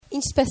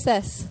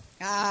speses.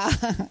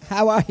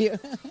 How are you?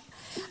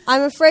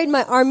 I'm afraid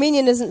my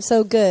Armenian isn't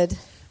so good,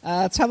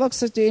 Ցավոք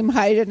սրտի իմ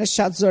հայրենը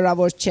շատ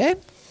զորավոր չէ,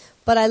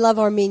 but I love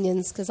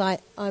Armenians because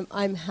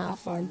I'm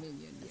half one.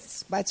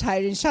 բայց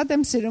հայրեն շատ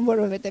եմ սիրում,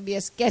 որովհետև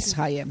ես կես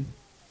հայ եմ։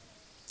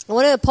 I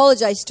want to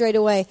apologize straight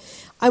away.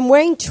 I'm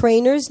wearing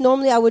trainers.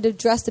 Normally I would have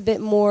dressed a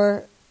bit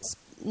more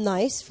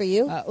nice for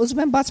you.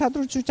 Ուզում եմ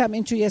բացատրությունամ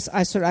ինչու ես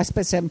այսօր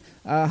այսպես եմ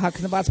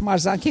հագնված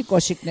մարզանքի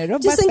կոշիկներով,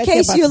 Just in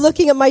case you're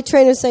looking at my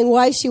trainers saying,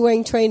 why is she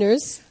wearing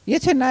trainers?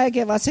 Եթե նայեք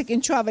եւ ասեք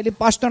ինչու ավելի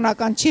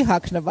պաշտոնական չի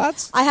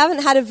հագնված, I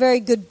haven't had a very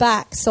good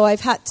back, so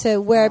I've had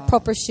to wear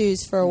proper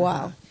shoes for a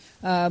while.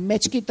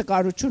 մեջքի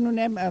տկարություն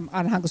ունեմ,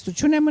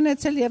 անհանգստություն եմ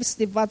ունեցել եւ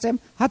ստիպված եմ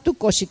հատուկ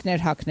կոշիկներ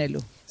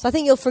հագնելու։ So I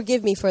think you'll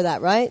forgive me for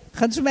that, right?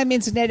 Խնդրում եմ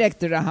ինձ ներեք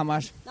դրա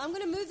համար։ Now I'm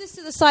going to move this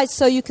to the side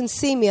so you can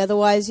see me.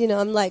 Otherwise,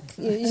 I'm like,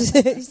 you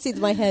see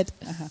my head.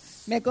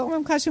 Մեկ կողմ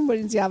եմ քաշում, որ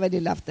ինձ ավելի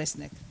լավ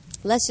տեսնեք։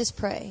 Let's just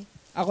pray.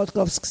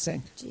 Աղոթքով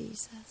սկսենք։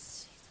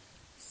 Jesus.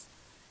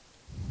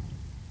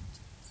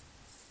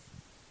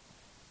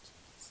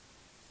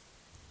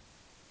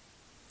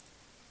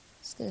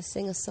 Just going to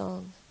sing a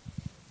song.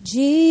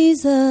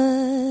 Jesus,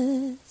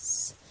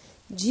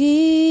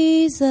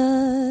 Jesus,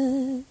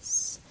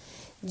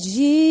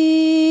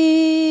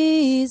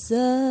 Jesus,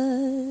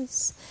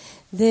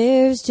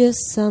 there's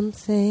just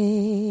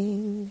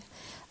something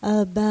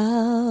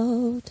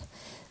about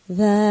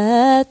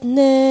that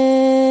name.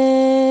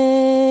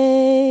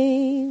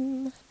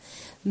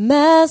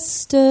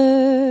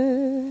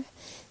 Master,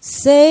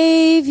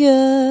 Savior,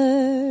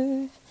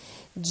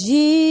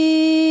 Jesus,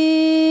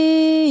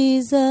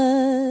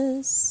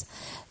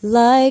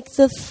 like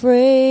the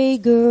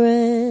fragrance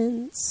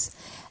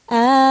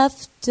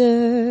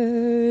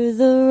after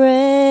the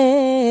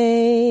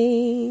rain.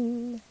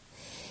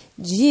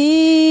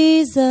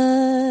 Jesus,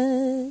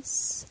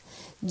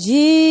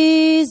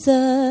 Jesus,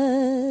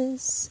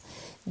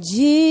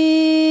 Jesus,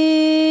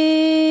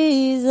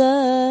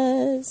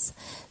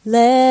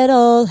 let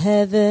all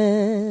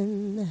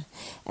heaven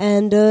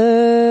and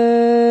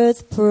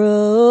earth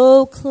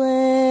proclaim.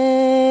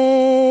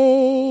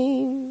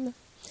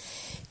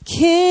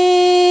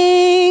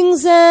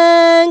 Kings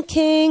and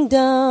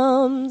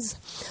kingdoms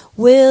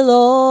will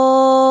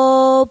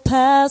all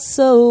pass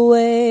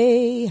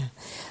away,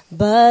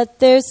 but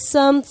there's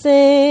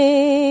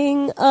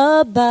something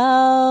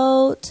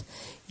about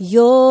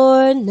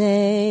your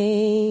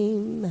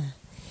name.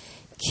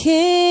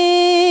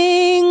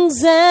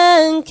 Kings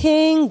and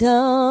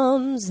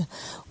kingdoms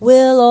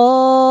will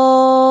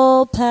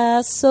all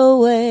pass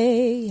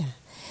away,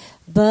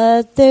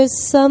 but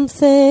there's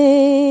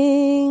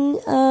something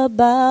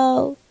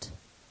about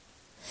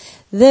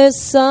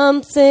There's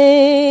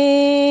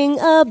something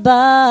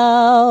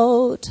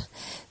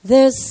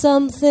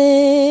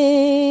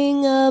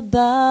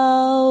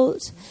about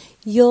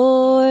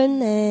your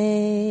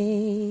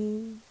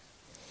name.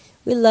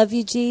 We love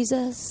you,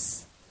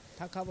 Jesus.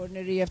 We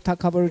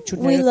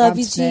love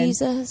you,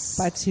 Jesus.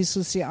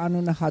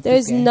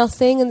 There's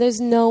nothing and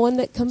there's no one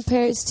that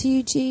compares to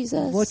you,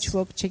 Jesus.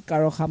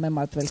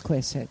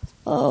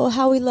 Oh,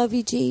 how we love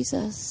you,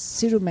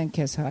 Jesus.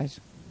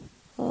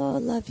 Oh,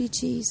 love you,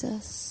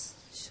 Jesus.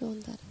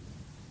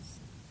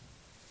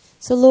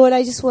 So, Lord,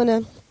 I just want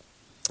to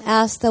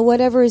ask that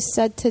whatever is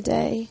said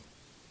today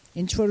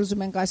would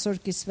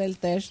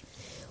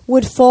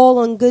fall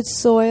on good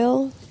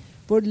soil,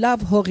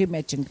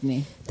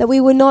 that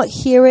we would not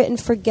hear it and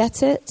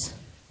forget it,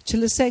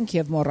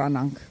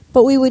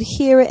 but we would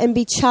hear it and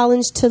be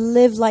challenged to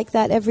live like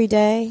that every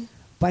day.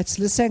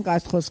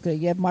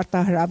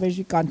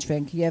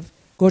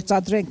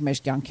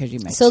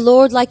 So,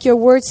 Lord, like your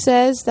word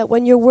says, that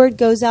when your word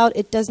goes out,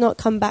 it does not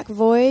come back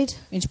void.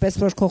 Lord,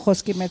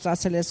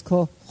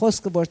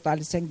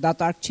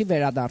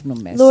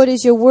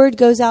 as your word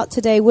goes out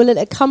today, will it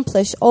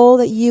accomplish all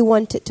that you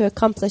want it to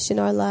accomplish in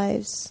our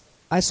lives?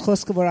 In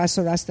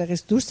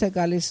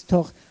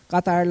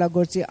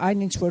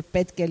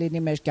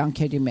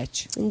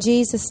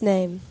Jesus'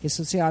 name.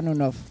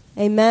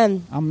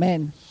 Amen.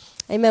 Amen.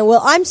 Amen.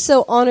 Well, I'm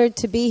so honored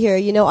to be here.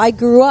 I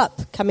grew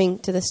up coming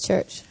to this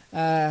church.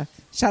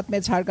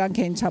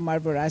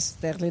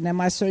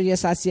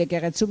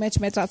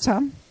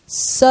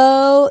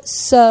 So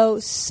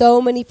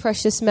many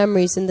precious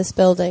memories in this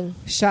building.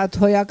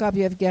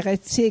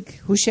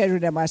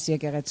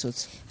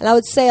 And I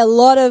would say a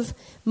lot of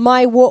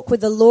my walk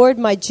with the Lord,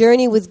 my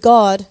journey with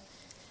God,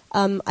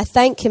 I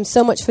thank Him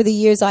so much for the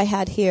years I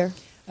had here.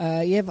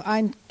 Եվ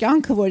այն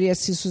կյանքը, որ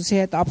ես Հիսուսի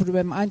հետ ապրում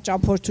եմ, այն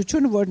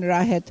ճամփորդությունը, որ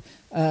նրա հետ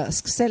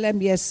սկսել եմ,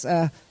 ես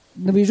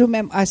նվիրում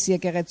եմ այս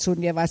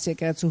եկեղեցուն եւ այս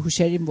եկեղեցու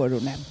հուշերին, որ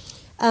ունեմ.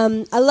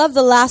 I love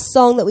the last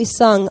song that we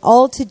sung,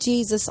 All to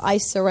Jesus I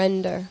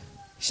Surrender.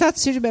 Շատ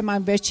սիրում եմ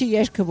այն վերջի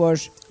երգը, որ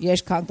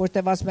երգանք,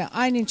 որտեղ ասում է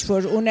այն ինչ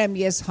որ ունեմ,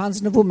 ես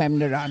հանձնվում եմ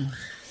նրան.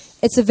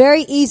 It's a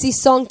very easy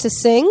song to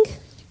sing.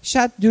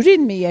 Շատ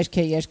դյուրին մի երգ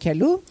է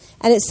երգելու.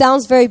 And it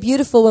sounds very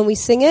beautiful when we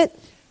sing it.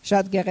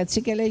 Շատ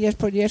գեղեցիկ է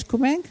երբ որ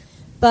երգում ենք.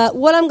 But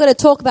what I'm going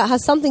to talk about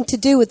has something to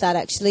do with that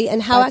actually,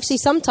 and how But- actually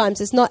sometimes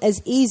it's not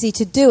as easy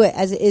to do it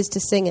as it is to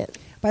sing it.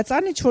 Բայց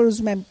անիչ որ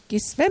ուզում եմ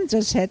կիսվեմ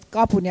ձեզ հետ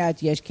կապ ունի այդ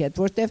երգի հետ,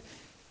 որտեվ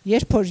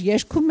երբ որ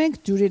երգում ենք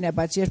դյուրին է,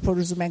 բայց երբ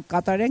որ ուզում ենք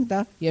կատարենք դա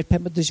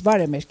երբեմն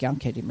դժվար է մեր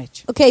կյանքերի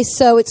մեջ։ Okay,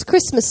 so it's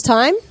Christmas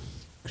time.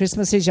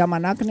 Քրիսմասի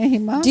ժամանակն է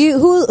հիմա։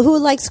 Who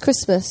likes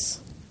Christmas?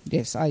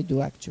 Yes, I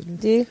do actually.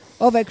 Do you?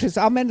 Ով է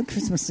ամեն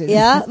Քրիսմասի։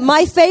 Yeah.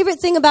 My favorite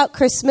thing about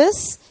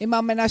Christmas Իմ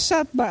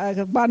ամենաշատ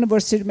բանը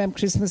որ սիրում եմ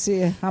Քրիսմասի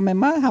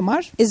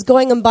համար is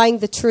going and buying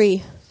the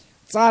tree.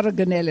 ծառը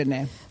գնելն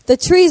է։ The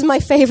tree is my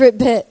favorite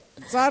bit.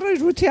 Ծառը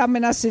ռութի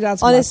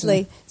ամենասիրած մասն է։ Honestly,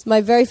 it's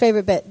my very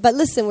favorite bit. But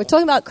listen, we're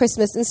talking about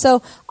Christmas, and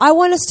so I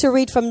want us to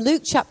read from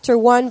Luke chapter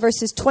 1,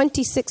 verses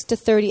 26 to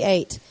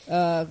 38.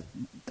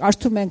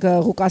 Կարդում ենք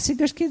Ղուկասի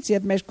գրքից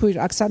եւ մեր քույր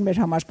Աքսան մեր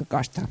համար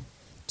կկարդա։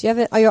 Do you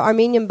have your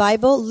Armenian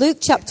Bible? Luke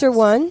chapter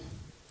 1.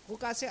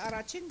 Ղուկասի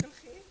առաջին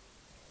գլխի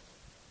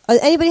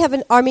Anybody have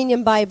an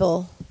Armenian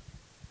Bible?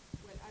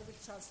 Well, I will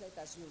translate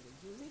as you read.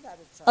 You read, I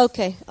will translate.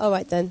 Okay, all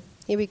right then.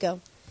 Here we go.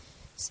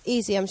 It's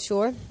easy, I'm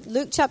sure.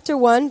 Luke chapter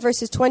 1,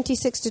 verses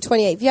 26 to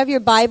 28. If you have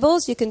your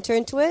Bibles, you can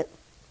turn to it.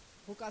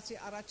 Ղուկասի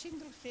առաջին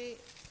գլխի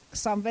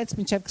 26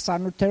 մինչև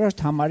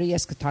 28-րդ համարը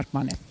ես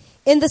կթարգմանեմ։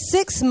 In the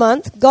 6th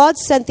month, God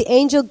sent the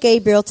angel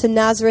Gabriel to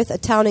Nazareth, a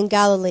town in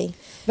Galilee,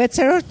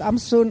 6-րդ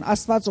ամսուն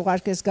Աստված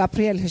ուղարկեց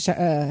Գաբրիել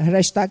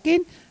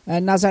հրեշտակին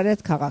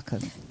Նազարեթ քաղաքը։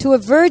 to a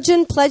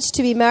virgin pledged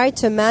to be married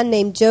to a man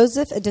named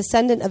Joseph, a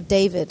descendant of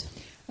David.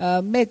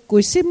 Մեկ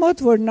գույսի մոտ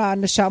որ նա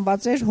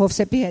նշանված էր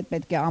Հովսեփի հետ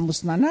պետք է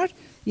ամուսնանար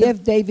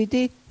եւ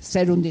Դեվիդի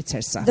սերունդից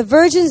էր սա։ The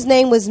virgin's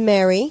name was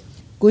Mary.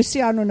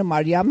 Գույսի անունը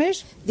Մարիամ էր։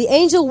 The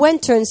angel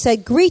went to her and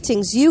said,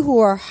 "Greetings, you who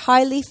are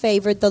highly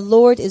favored, the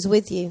Lord is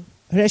with you."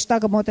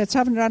 Հրեշտակը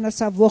մոտեցավ նրան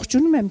ասավ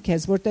ողջունում եմ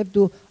քեզ որտեվ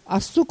դու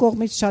Աստծո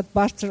կողմից շատ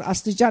բարձր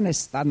աստիճան ես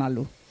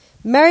ստանալու։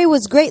 Mary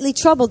was greatly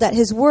troubled at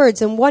his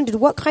words and wondered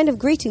what kind of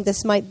greeting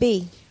this might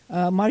be.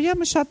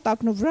 Մարիամը շատ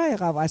տակնու վրա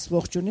եղավ այս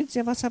ողջունից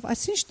եւ ասավ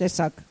այս ինչ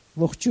տեսակ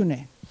ողջուն է։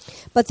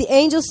 But the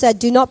angel said,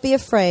 "Do not be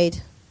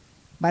afraid.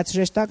 Բայց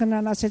հրեշտակը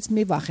նրան ասեց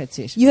մի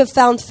վախեցիր։ You have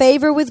found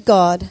favor with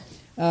God.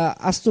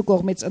 Աստծո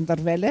կողմից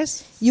ընտրվել ես։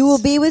 You will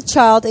be with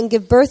child and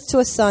give birth to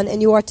a son,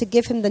 and you are to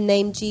give him the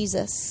name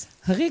Jesus.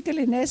 Հղի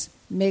կլինես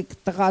մեկ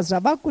տղա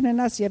զավակ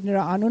ունենաս եւ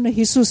նրա անունը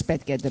Հիսուս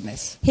պետք է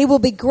դնես։ He will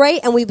be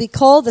great and will be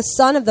called the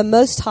Son of the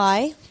Most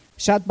High.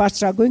 Շատ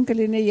բարձրագույն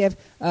կլինի եւ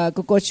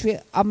կկոչվի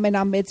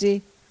ամենամեծի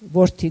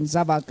որդին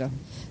զավակը։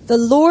 The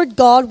Lord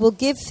God will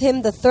give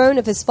him the throne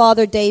of his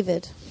father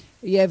David.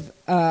 Եվ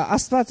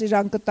Աստված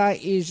իրան կտա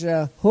իր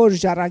հոր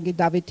ժառանգի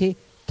Դավիթի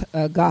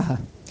գահը։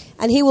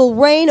 And he will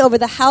reign over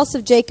the house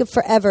of Jacob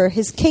forever.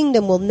 His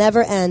kingdom will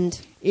never end.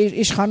 Իր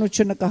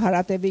իշխանությունը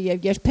կհարատևի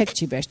եւ երբեք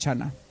չի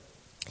վերջանա։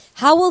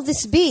 How will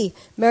this be?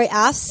 Mary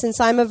asked, since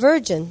I'm a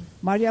virgin.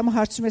 Մարիամը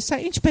հարցում է, սա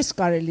ինչպես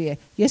կարելի է։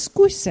 Ես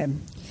կույս եմ։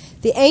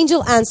 The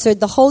angel answered,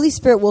 the Holy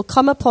Spirit will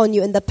come upon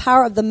you and the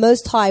power of the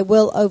Most High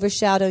will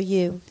overshadow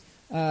you.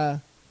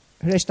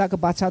 Հրեշտակը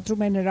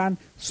բացատրում է նրան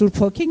Սուրբ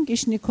Հոգին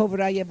կիշնի քո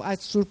վրա եւ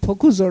այդ Սուրբ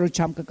Հոգու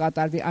զորությամբ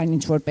կկատարվի այն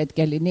ինչ որ պետք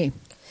է լինի։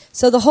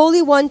 So the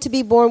Holy One to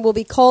be born will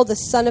be called the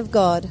Son of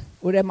God.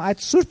 Ուրեմն այդ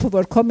Սուրբը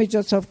որ քո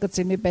միջոցով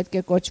կծիմի պետք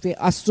է կոչվի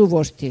Աստծո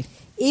որդի։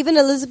 Even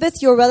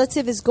Elizabeth, your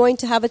relative, is going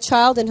to have a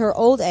child in her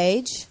old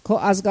age. Քո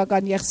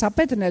ազգական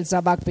եղսապետն էլ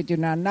զավակ պիտի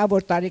ունենա, նա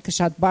որ տարիքը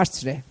շատ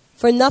բարձր է,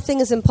 For nothing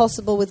is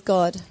impossible with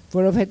God.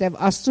 որովհետեւ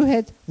Աստծո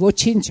հետ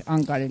ոչինչ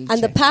անկարելի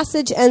And the չէ։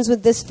 passage ends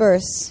with this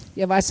verse.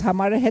 Եվ այս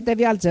համարը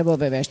հետեւյալ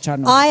ձևով է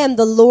վերջանում։ I am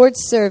the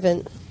Lord's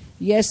servant,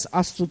 Ես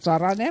Աստծո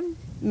ծառան եմ,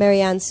 Mary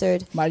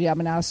answered.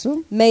 Մարիամն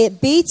ասում, May it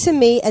be to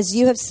me as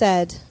you have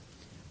said.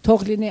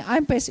 թող լինի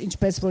այնպես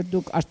ինչպես որ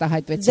դուք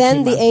արտահայտվեցիք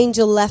Then the հիմա։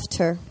 angel left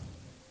her.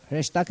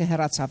 Հրեշտակը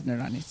հեռացավ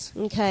նրանից։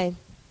 Okay.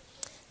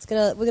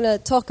 We're gonna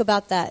talk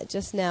about that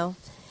just now.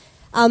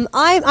 I'm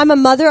a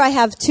mother. I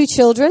have 2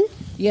 children.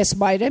 Ես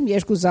մայր եմ,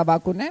 2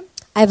 զավակ ունեմ։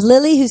 I have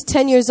Lily, who's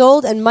 10 years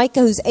old, and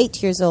Micah, who's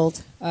 8 years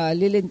old.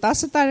 Լիլին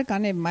 10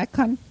 տարեկան է,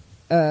 Մայքան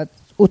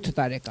 8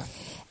 տարեկան։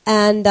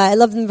 And I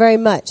love them very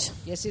much.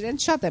 Ես իրեն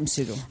շատ եմ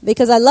սիրում,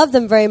 Because I love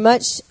them very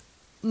much,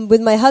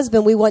 with my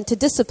husband, we want to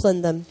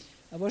discipline them.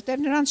 որտեղ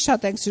նրանց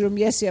շատ ենք սիրում,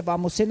 ես եւ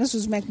ամուսինս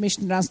ուզում ենք միշտ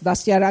նրանց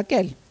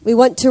դաստիարակել, We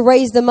want to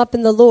raise them up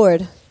in the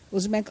Lord.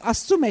 ուզում ենք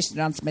Աստծո մեջ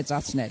նրանց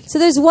մեծացնել։ So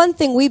there's one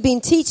thing we've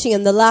been teaching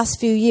in the last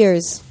few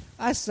years,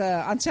 Այս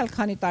անցյալ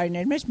քանի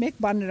տարիներ մեջ մեկ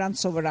բան նրանց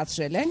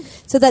սովորացրել ենք,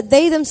 so that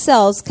they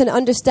themselves can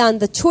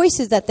understand the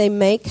choices that they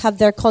make have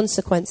their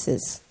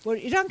consequences. որ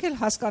իրանք էլ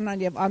հասկանան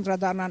եւ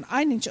անդրադառնան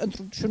այնինչ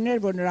ընտրություններ,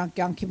 որ նրանք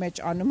կյանքի մեջ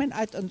անում են,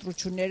 այդ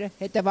ընտրությունները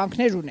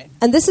հետևանքներ ունեն։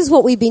 And this is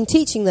what we've been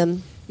teaching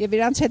them. Եվ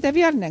իրանց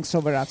հետևյալն ենք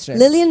սովորացրել։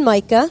 Lily and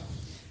Micah,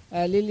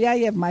 Լիլիա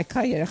եւ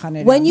Մայքա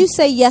երեխաները։ when you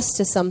say yes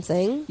to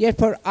something, Երբ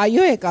որ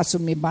այո եք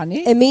ասում մի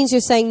բանի, it means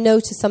you're saying no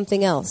to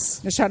something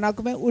else.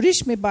 նշանակում է ուրիշ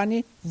մի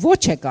բանի ոչ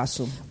եք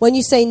ասում։ When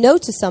you say no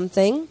to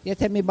something,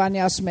 Եթե մի բանի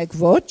ասում եք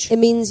ոչ, it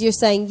means you're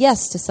saying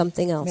yes to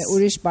something else.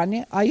 ուրիշ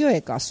բանի այո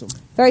եք ասում։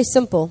 Very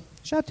simple.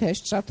 Շատ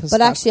հեշտ, շատ but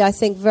հստակ, actually I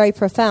think very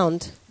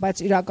profound.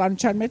 բայց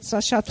իրականության մեջ սա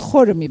շատ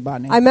խորը մի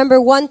բան I է։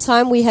 remember one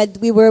time we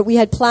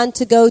had planned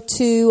to go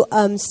to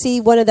see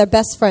one of their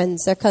best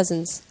friends, their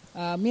cousins.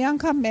 Մի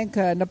անգամ մենք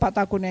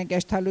նպատակ ունենք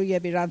եշտալու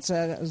եւ իրանց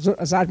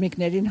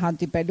զարմիկներին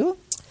հանդիպելու,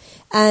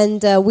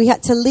 And we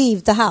had to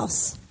leave the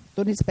house.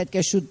 տունից պետք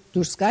է շուտ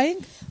դուրս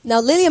գայինք։ Now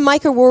Lily and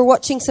Micah were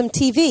watching some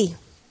TV,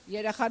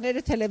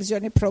 Երեխաները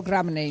տելևիզիոնի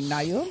ծրագրամն էին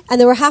նայում and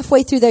they were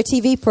halfway through their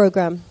TV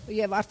program.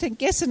 եւ արդեն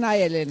կեսը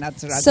նայել են այդ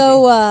ծրագրին։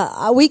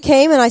 So we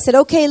came and I said,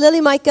 okay,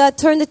 Lily, Micah,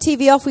 turn the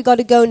TV off. We got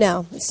to go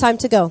now. It's time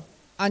to go.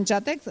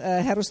 Անջատեք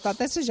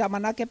հերոստատեսը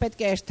ժամանակ է պետք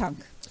է երթանք։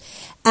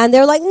 And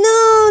they're like,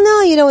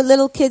 no, you know,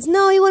 little kids,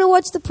 no, you want to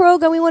watch the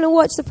program. We want to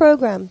watch the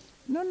program.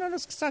 No,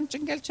 սկսան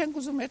ճնգել չենք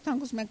ուզում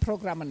երթանք ուզում ենք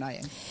ծրագրամը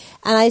նայենք։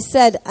 And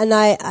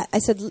I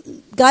said,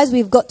 guys,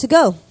 we've got to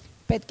go.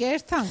 Պետք է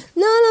երթանք։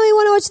 No, we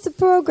want to watch the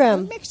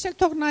program. Մեկ շել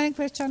թող նայենք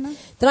վերջանը։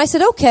 Then I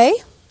said, okay,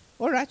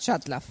 Alright,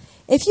 շատ լավ։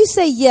 if you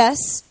say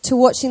yes to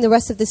watching the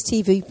rest of this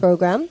TV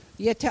program,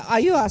 Եթե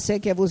այո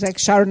ասեք եւ ուզեք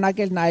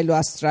շարունակել նայելու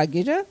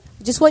աստրագիրը,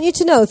 I just want you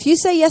to know, if you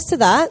say yes to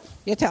that,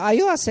 եթե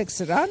այո ասեք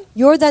սրան,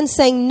 you're then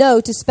saying no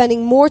to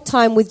spending more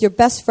time with your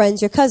best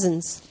friends, your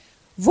cousins.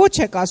 ոչ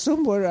եք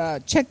ասում, որ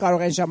չեք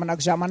կարող այն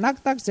ժամանակ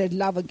տակ ձեր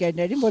լավ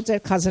ընկերներին, որ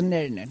ձեր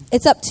cousin-ներն են։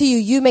 It's up to you.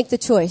 You make the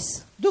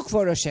choice. Դուք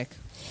որոշեք։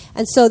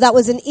 And so that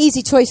was an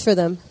easy choice for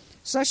them.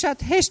 Սա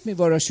շատ հեշտ մի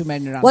որոշում է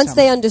նրանց Once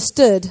they համար։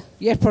 understood,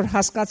 Երբ որ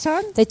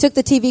հասկացան, they took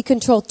the TV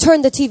control,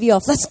 turned the TV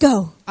off. Let's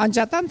go.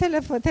 անջատան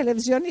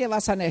տելևիզիոնը եւ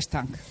ասան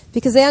երթանք։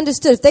 Because they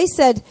understood.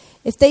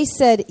 If they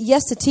said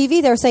yes to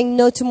TV, they were saying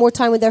no to more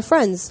time with their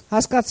friends.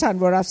 Հասկացան,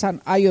 որ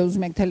ասան այո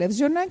ուզում ենք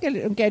տելևիզիոն նայել,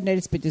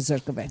 ընկերներից պիտի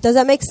զրկվեն։ Does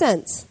that make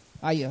sense?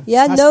 Այո։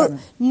 Yeah, հասկանում եմ։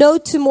 no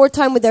to more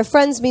time with their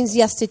friends means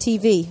yes to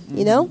TV,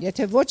 you know?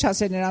 Եթե ոչ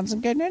ասեն նրանց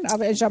ընկերներն,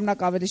 այն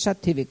ժամանակ ավելի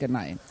շատ TV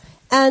կնայեն։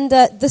 And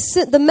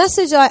the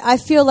message I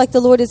feel like the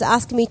Lord is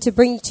asking me to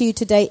bring to you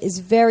today is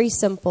very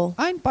simple.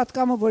 Այն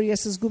պատկամը, որ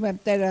ես զգում եմ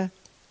Տերը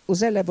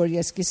ուզել է, որ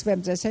ես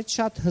կիսվեմ ձեզ հետ,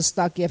 շատ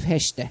հստակ եւ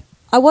հեշտ է։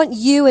 I want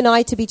you and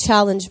I to be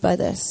challenged by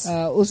this.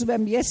 Ուզում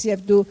եմ ես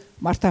եւ դու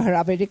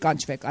մարդահրավերի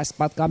կանչվեք այս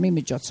պատկամի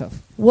միջոցով։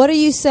 What are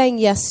you saying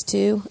yes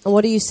to and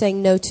what are you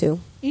saying no to?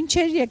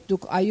 Ինչեր եք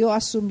դուք այո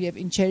ասում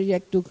եւ ինչեր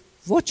եք դուք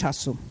ոչ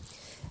ասում։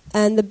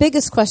 And the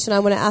biggest question I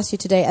want to ask you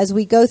today as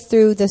we go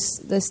through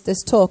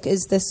this talk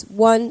is this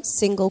one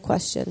single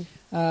question.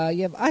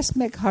 Եվ այս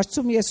մեկ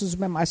հարցում ես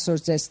ուզում եմ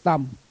այսօր ձեզ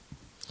տամ։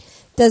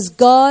 Does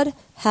God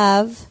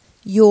have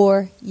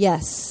your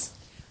yes?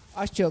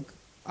 Արդյոք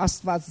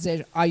Աստված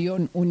ձեր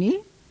այոն ունի։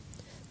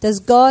 Does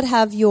God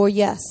have your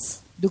yes?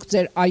 Դուք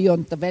ձեր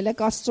այոն տվել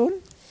եք Աստծուն։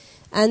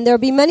 And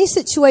there'll be many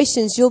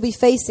situations you'll be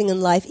facing in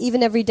life,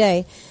 even every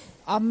day.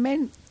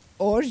 Ամեն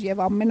օր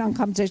եւ ամեն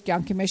անգամ ձեր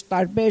կյանքի մեջ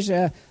տարբեր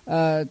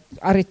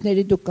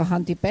առիթների դուք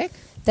կհանդիպեք,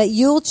 that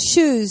you'll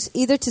choose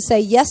either to say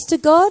yes to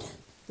God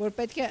որ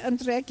պետք է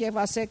ընտրեք եւ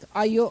ասեք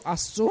այո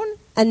Աստծուն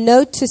and no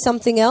to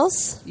something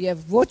else,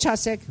 եւ ոչ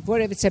ասեք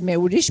որևիցե մի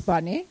ուրիշ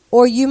բանի,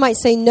 or you might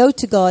say no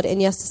to God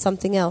and yes to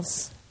something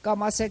else.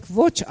 կամ ասեք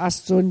ոչ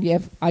Աստծուն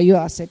եւ այո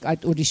ասեք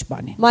այդ ուրիշ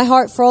բանի։ My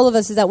heart for all of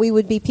us is that we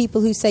would be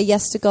people who say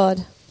yes to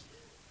God.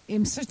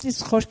 Իմ սրտից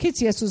խորքից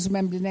ես ուզում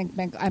եմ լինենք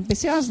մենք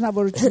այնպեսի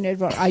անձնավորություններ,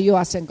 որ այո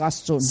ասենք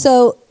Աստծուն։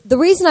 So the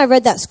reason I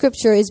read that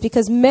scripture is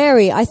because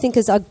Mary, I think,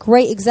 is a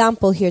great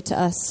example here to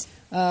us.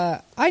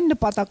 Այն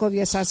նպատակով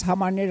ես այս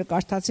համարները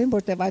կարդացին,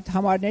 որտեղ այդ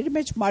համարների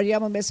մեջ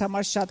Մարիամը մեզ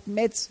համար շատ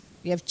մեծ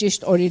եւ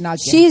ճիշտ օրինակ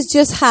է։ She has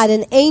just had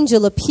an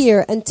angel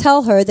appear and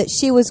tell her that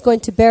she was going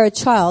to bear a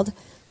child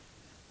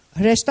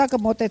Հրեշտակը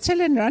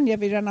մոտեցել է նրան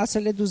եւ իրան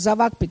ասել է դու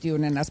զավակ պիտի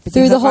ունենաս, պիտի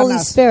through the Holy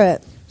հղանաս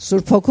Spirit.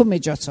 Սուրբ Հոգու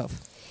միջոցով։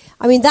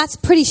 I mean, that's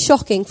pretty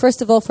shocking,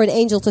 first of all, for an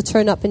angel to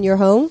turn up in your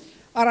home.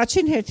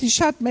 Առաջին հերթին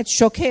շատ մեծ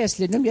շոկ է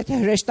լինում, եթե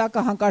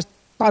հրեշտակը հանկարծ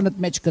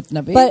տանդ մեջ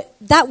գտնվի։ But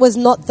that was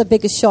not the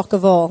biggest shock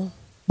of all.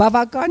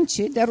 Բավական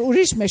չի, դեռ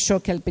ուրիշ մեծ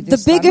շոկ էլ պիտի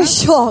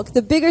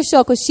The bigger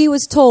shock was she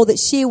was told that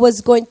she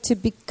was going to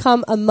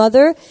become a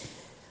mother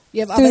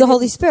through the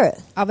Holy Spirit.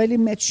 Ավելի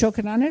մեծ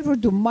շոկն աներ, որ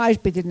դու մայր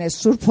պիտի նես,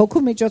 Սուրբ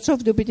Հոգու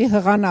միջոցով դու պիտի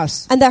հղանաս։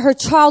 And that her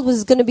child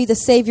was going to be the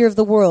savior of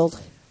the world.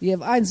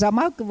 Եւ այն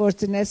ժամանակ որ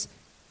դնես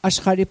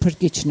աշխարհի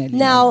փրկիչն է լինի։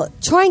 Now,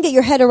 try and get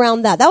your head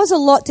around that. That was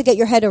a lot to get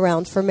your head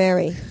around for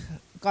Mary.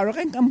 Կարող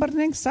ենք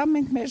ըմբռնենք սա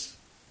մենք մեր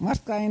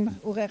մարդկային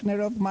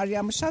ուղեղներով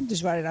Մարիամը շատ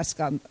դժվար էր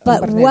ասկան։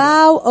 But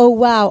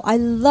wow, I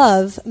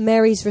love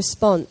Mary's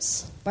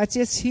response. Բայց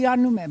ես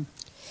հիանում եմ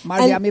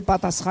Մարիամի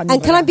պատասխանի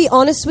And can I վրա։ be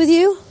honest with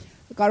you?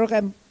 Կարող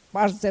եմ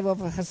բարձ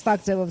ձևով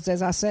հստակ ձևով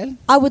ձեզ ասել։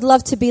 I would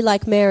love to be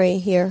like Mary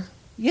here,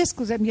 Ես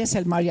կուզեմ ես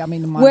էլ Մարիամի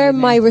նման where լինեմ։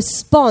 my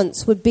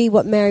response would be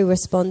what Mary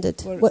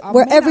responded. Where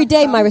Where every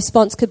day անգամ- my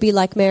response could be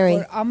like Mary.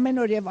 Որ ամեն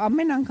օր եւ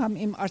ամեն անգամ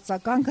իմ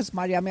արձագանքս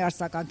Մարիամի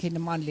արձագանքի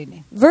նման լինի։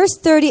 Verse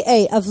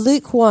 38 of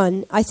Luke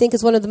 1, I think,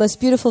 is one of the most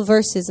beautiful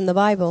verses in the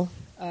Bible.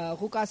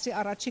 Ղուկասի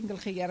առաջին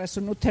գլխի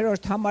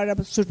 38-րդ համարը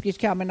Սուրբ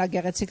Գիրքի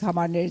ամենագեղեցիկ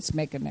համարներից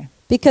մեկն է։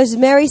 Because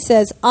Mary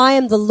says, I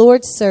am the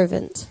Lord's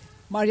servant.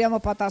 Մարիամը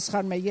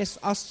պատասխանում է ես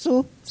Աստծո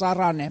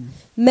ծառան եմ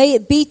May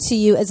it be to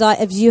you as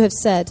you have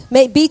said.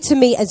 May it be to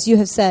me as you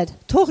have said.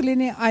 Թող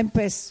լինի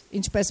այնպես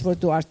ինչպես որ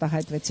դու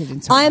արտահայտվեցիր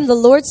ինձ I am the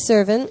Lord's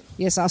servant.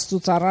 Ես Աստծո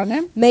ծառան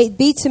եմ May it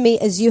be to me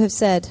as you have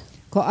said.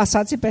 Քո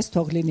ասացի պես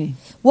թող լինի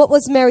What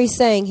was Mary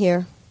saying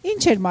here?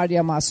 Ինչ էր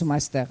Մարիամը ասում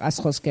այստեղ այս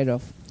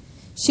խոսքերով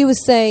She was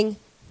saying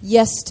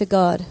yes to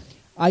God.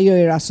 Այո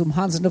էր ասում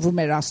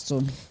հանձնվում էր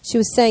Աստծուն She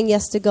was saying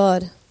yes to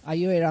God.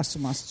 Այո էր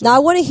ասում Աստծուն Now I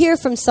want to hear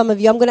from some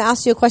of you. I'm going to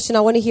ask you a question.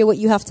 I want to hear what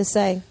you have to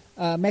say.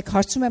 Մեկ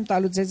հարցում եմ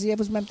տալու ձեզ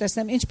եւ ուզում եմ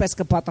տեսնեմ ինչպես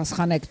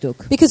կպատասխանեք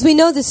դուք Because we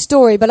know this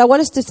story, but I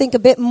want us to think a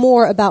bit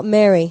more about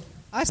Mary.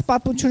 Այս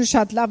պատմությունը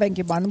շատ լավ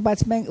ենք իմանում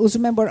բայց մենք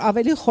ուզում եմ որ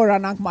ավելի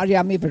խորանանք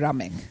Մարիամի վրա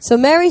մենք So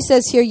Mary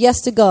says here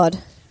yes to God.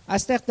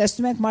 Այստեղ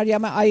տեսնում ենք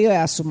Մարիամը այո է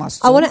ասում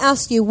I want Աստծուն to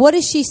ask you, what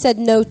has she said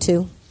no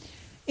to?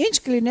 Ինչ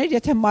կլիներ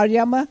եթե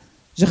Մարիամը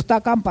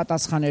ժխտական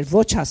պատասխաներ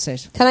ոչ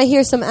ասեր Can I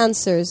hear some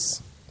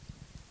answers?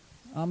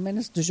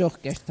 Ամենս դժոխք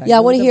կերտա Yeah,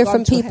 I want to hear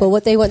from people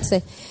what they want to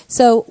say.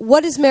 So,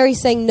 what is Mary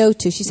saying no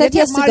to? She said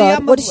yes to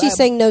God. What is she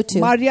saying no to?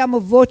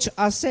 Մարիամը ոչ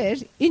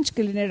ասեր ինչ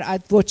կլիներ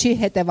այդ ոչի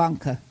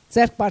հետևանքը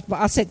ձեր պարտ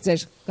ասեք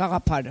ձեր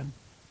գաղափարը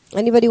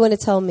Anybody want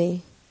to tell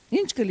me?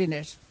 Ինչ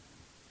կլիներ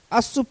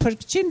Աստծո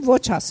փրկչին ոչ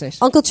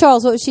ասեր Uncle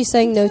Charles, what was she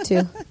saying no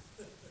to?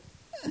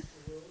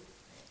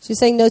 She's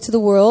saying no to the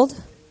world.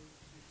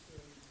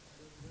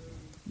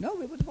 No,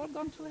 we would all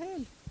gone to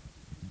hell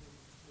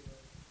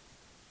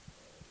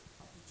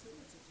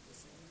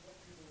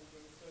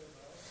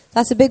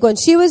That's a big one.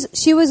 She was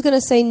going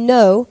to say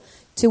no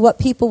to what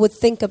people would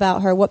think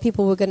about her, what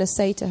people were going to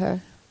say to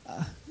her.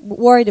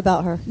 Worried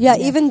about her. Yeah,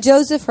 even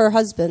Joseph, her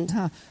husband.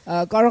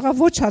 Կարող է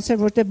ոչ ասել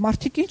որտեղ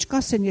մարդիկ ինչ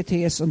կասեն եթե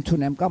ես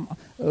ընդունեմ կամ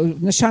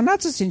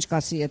նշանածս ինչ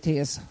կասի եթե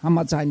ես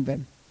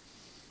համաձայնվեմ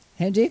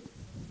Հենրիկ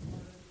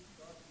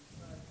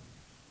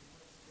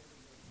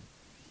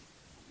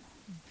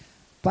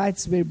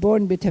But we're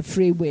born with a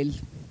free will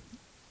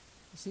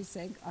She's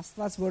saying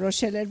Աստված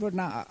որոշել էր որ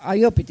նա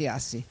այո պիտի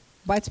ասի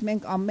բայց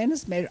մենք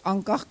ամենս մեր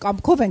անկախ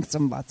կամքով ենք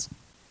ծնված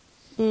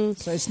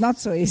So it's not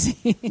so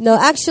easy No,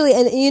 actually,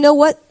 and you know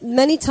what?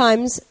 Many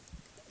times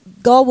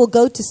God will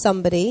go to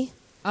somebody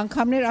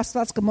Անկամներ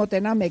Աստված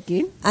կմոտենա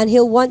մեկին and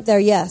he'll want their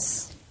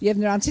yes. եւ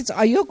նրանցից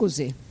այո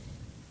կուզի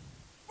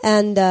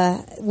And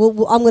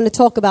I'm going to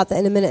talk about that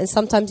in a minute. And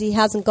sometimes he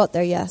hasn't got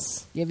their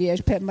yes. Եվ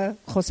երբեմն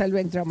խոսելու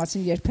ենք դրա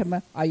մասին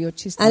երբեմն այո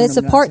չի And it's a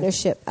ստանում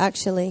partnership,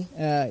 actually.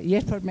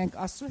 երբ մենք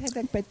Աստծո հետ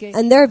ենք պետք է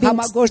And there have been-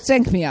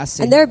 համագործենք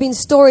միասին And there have been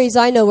stories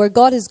I know where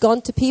God has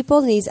gone to people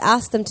and he's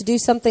asked them to do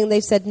something and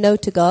they've said no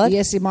to God.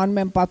 Ես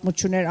իմանում եմ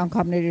պատմություններ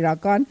անգամներ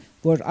իրական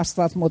որ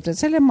Աստված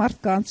մոտեցել է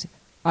մարդկանց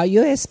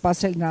այո է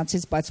սпасել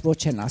նրանցից բայց ոչ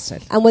են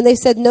ասել And when they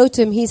said no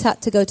to him, he's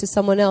had to go to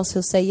someone else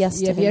who'll say yes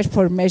to Եվ him. երբ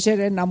որ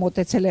մեժեր են նա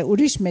մոտեցել է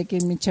ուրիշ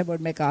մեկին մինչև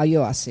որ մեկը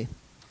այո ասի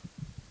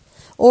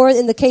Or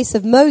in the case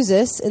of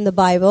Moses in the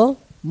Bible,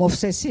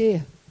 Մովսեսի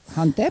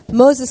հանդեպ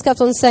Moses kept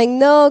on saying,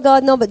 no,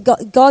 God, no, but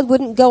God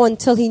wouldn't go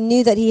until he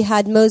knew that he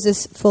had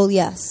Moses' full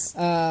yes.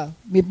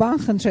 մի բան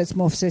խնդրեց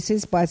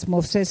Մովսեսից բայց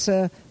Մովսեսը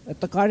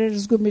տկար էր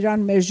զգում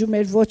իրան մերժում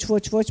էր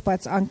ոչ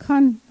բայց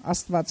անկան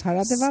Աստված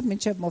հարադեվավ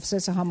մինչև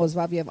Մովսեսը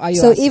համոզվավ եւ այո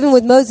So even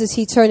with Moses,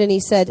 he turned and he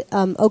said,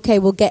 okay,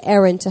 we'll get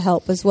Aaron to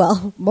help as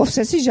well.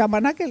 Մովսեսի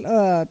ժամանակ էլ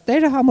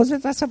Տերը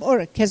համոզվեց ասավ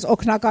օր քեզ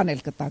օգնական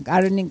էլ կտանք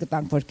Արոնին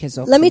կտանք որ քեզ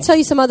Let me օգնի tell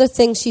you some other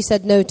things she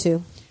said no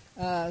to.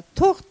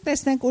 Թող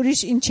տեսնենք ուրիշ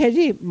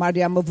ինչերի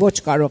Մարիամը ոչ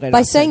կարող էր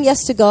By saying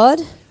yes to God,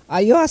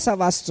 այո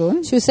ասավ Աստծուն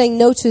she was saying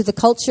no to the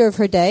culture of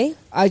her day.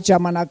 այդ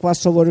ժամանակվա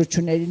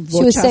սովորություններին She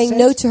ոչ was saying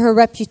no ասեց to her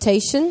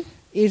reputation.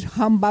 իր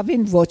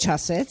համբավին ոչ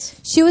ասեց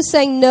She was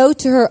saying no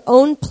to her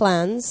own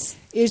plans,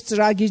 իր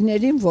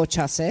ծրագիրներին ոչ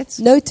ասեց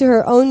no to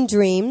her own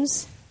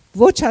dreams.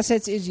 ոչ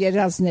ասեց իր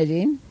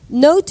երազներին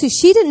No to,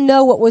 she didn't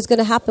know what was going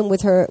to happen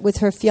with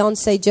her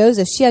fiancé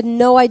Joseph. She had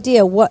no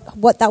idea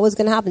what that was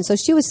going to happen. So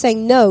she was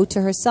saying no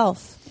to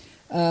herself.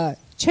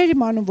 Չեր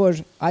իմանում որ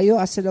այո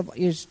ասելով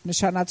իր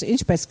նշանածը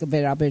ինչպես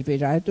կվերաբերվի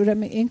իր այդ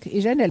ուրեմն ինքը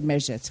իրեն էլ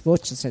մերժեց ոչ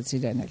ասեց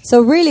իրեն էլ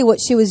So really what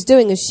she was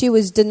doing is she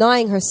was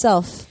denying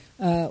herself.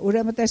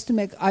 ուրեմն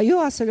տեսնում եք այո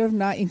ասելով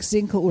նա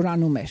ինքնին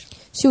ուրանում էր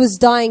She was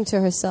dying to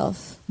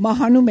herself,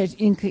 մահանում էր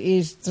ինքը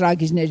իր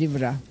ծրագիրների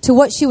վրա to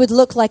what she would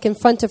look like in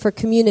front of her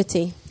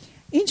community.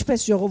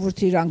 ինչպես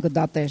ժողովուրդը իրան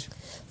կդատեր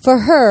For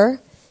her,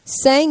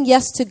 saying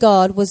yes to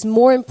God was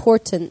more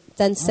important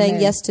than saying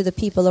Amen. yes to the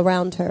people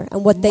around her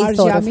and what they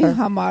thought of Մարիամի her.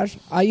 համար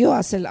այո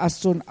ասել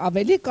Աստծուն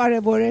ավելի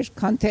կարևոր էր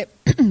քան թե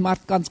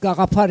մարդկանց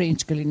գաղափարը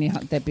ինչ կլինի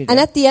դեպի And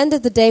իրեն at the end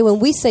of the day, when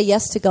we say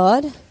yes to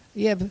God,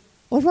 եւ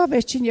օրվա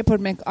վերջին երբ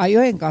որ մենք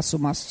այո ենք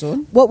ասում Աստծուն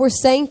what we're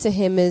saying to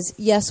him is,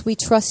 yes, we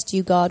trust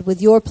you, God, with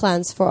your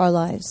plans for our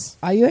lives.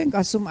 այո ենք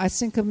ասում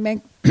այսինքն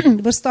մենք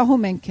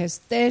վստահում ենք քեզ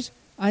Տեր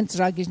այն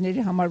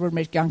ծրագիրների համար որ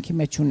մեր կյանքի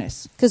մեջ ունես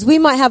Because we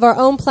might have our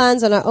own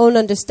plans and our own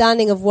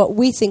understanding of what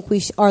we think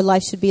our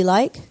life should be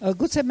like.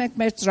 Գուցե մենք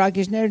մեր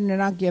ծրագիրներ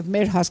ունենանք եւ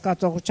մեր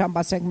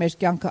հասկացողությամբ ասենք մեր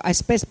կյանքը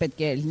այսպես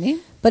պետք է լինի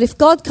But if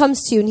God comes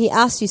to you and he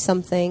asks you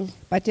something,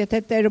 բայց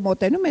եթե Տերը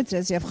մոտենում է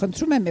ձեզ եւ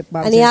խնդրում է մեկ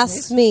բան and he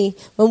asks me,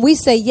 when we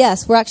say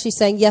yes, we're actually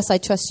saying, yes, I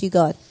trust you,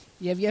 God.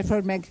 Եվ երբ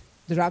որ մենք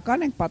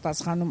դրական ենք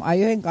պատասխանում,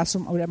 այո ենք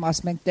ասում, ուրեմն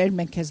ասում ենք Տեր,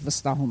 մենք քեզ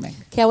վստահում ենք։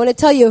 Okay, I want to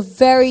tell you a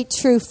very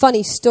true,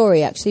 funny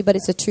story, actually, but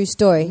it's a true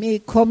story. Մի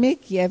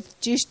կոմիկ եւ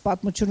ճիշտ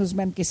պատմություն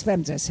ուզում եմ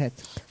կիսվեմ ձեզ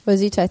հետ։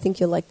 Rosita, I think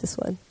you'll like this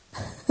one.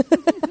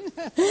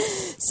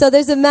 So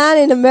there's a man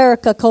in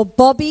America called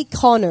Bobby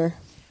Conner.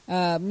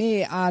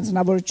 Մի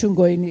անձնավորություն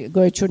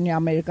գոյություն ունի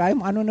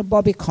Ամերիկայում, անունը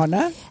Bobby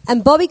Conner։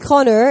 And Bobby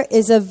Conner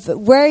is a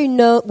very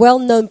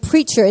well-known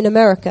preacher in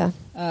America.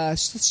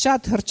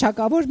 Շատ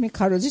հռչակավոր մի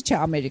քարոզիչ է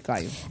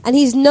Ամերիկայում։ And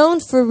he's known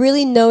for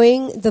really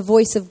knowing the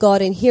voice of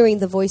God and hearing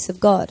the voice of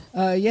God.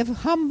 Եվ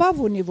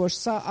համբավ ունի, որ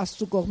սա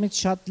Աստծո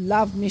կողմից շատ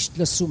լավ միշտ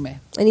լսում է։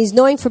 And he's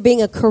known for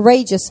being a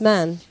courageous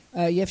man.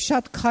 Եվ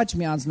շատ քաջ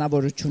մի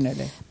անձնավորություն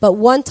է։ But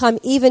one time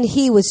even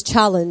he was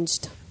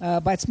challenged.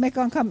 Բայց մեկ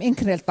անգամ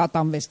ինքն էլ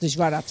տատանվեց,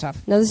 դժվարացավ։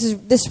 Now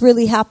this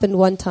really happened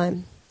one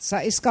time. Սա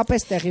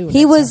իսկապես տեղի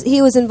He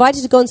ունեցավ։ was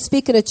invited to go and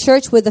speak in a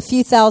church with a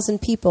few thousand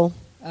people.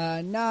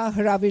 Նա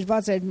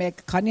հրավիրված էր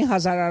մեկ քանի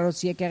հազարարոց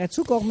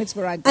եկեղեցու կողմից,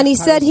 որ այնտեղ։ And he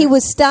said he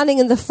was standing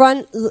in the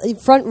front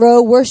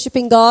row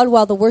worshiping God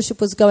while the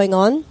worship was going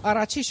on.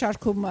 Առաջի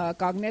շարքում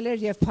կանգնել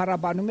էր եւ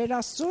փառաբանում էր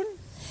Աստծուն։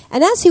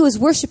 And as he was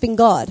worshiping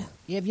God,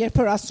 Եվ երբ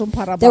որ Աստծուն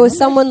փառաբանում there was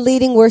someone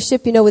leading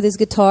worship, with his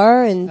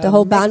guitar, and the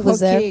whole band was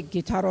there.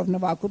 Գիտարով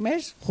նվագում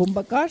էր,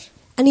 խումբը կար։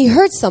 And he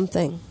heard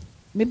something.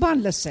 Մի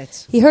բան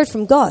լսեց։ He heard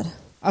from God.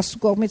 Աստծո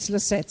կողմից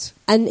լսեց։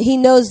 And he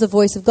knows the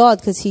voice of God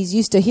because he's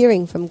used to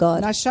hearing from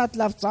God. Նա շատ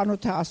լավ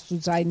ծանոթ է Աստծո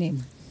ձայնին։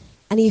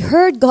 And he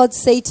heard God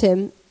say to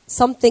him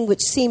something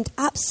which seemed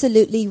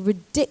absolutely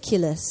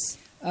ridiculous.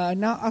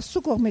 Նա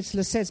Աստծո կողմից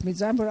լսեց մի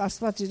ձայն, որ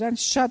Աստված իրան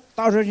շատ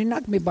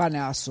տարօրինակ մի բան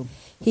է ասում։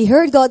 He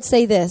heard God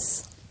say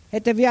this.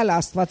 Հետևյալ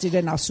Աստված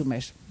իրեն ասում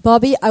էր.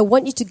 Bobby, I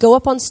want you to go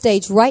up on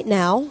stage right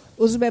now.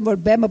 Ուզում եմ որ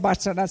բեմը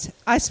բարձրանաց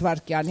այս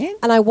վարքյանին,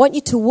 And I want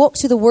you to walk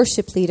to the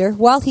worship leader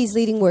while he's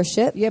leading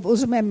worship. եւ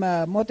ուզում եմ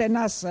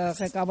մոտենաս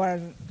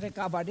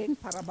ղեկավարին,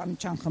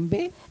 փառաբանության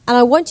խմբի, And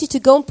I want you to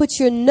go and put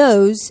your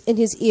nose in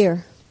his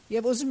ear.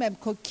 եւ ուզում եմ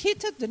քո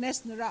քիթը դնես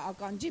նրա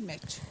ականջի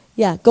մեջ։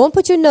 Yeah, go and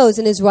put your nose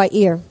in his right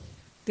ear.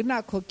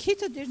 Գնա քո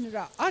քիթը դիր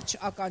նրա աջ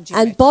ականջի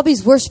And մեջ։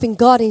 Bobby's worshiping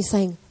God and he's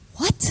saying,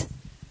 what?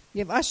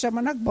 Եվ այս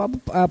ժամանակ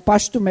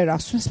պաշտում էր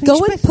ասում, Go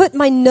and put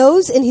my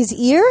nose in his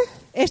ear?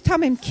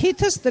 Երթամ եմ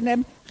քիթս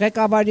դնեմ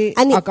ղեկավարի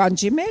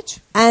ականջի մեջ։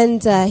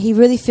 And he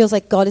really feels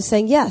like God is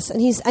saying yes.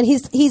 And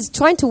he's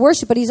trying to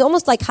worship, but he's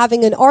almost like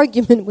having an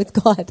argument with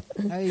God.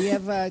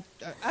 Եվ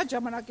այդ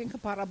ժամանակ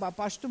ինքը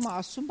պաշտում է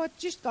ասում, բայց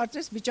ճիշտ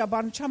կարծես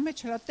վիճաբանության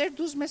մեջ հրա Տեր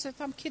դուզ մեզ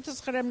երթամ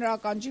քիթս խրեմ նրա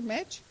ականջի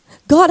մեջ։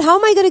 God, how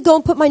am I going to go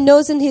and put my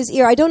nose in his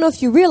ear? I don't know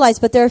if you realize,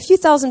 but there are a few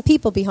thousand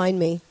people behind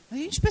me.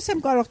 Ինչպես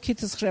եմ կարող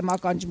քիթս խրեմ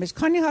ականջի մեջ,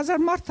 քանի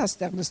հազար մարդ է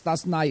ստեղ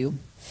նստած նայում։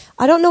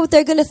 I don't know what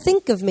they're going to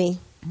think of me.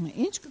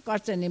 Ինչ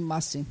կկարծեն իմ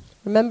մասին։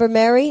 Remember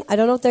Mary? I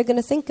don't know what they're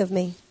going to think of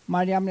me.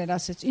 Մարիամն էր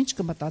ասեց, ինչ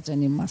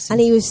կմտածեն իմ մասին։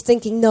 And he was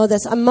thinking, no,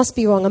 I must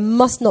be wrong. I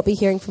must not be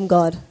hearing from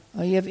God.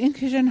 Եւ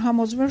ինքը իրեն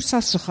համոզում էր, սա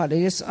սխալ է,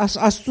 ես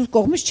Աստծո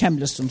կողմից չեմ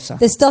լսում սա։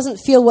 This doesn't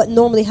feel what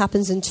normally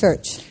happens in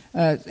church.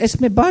 Այս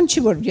մի բան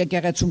չի որ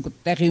եկեղեցում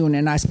տեղի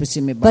ունեն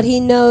այսպեսի մի բան։ But he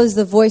knows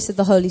the voice of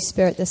the Holy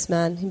Spirit, this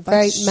man,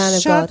 very man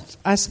of God.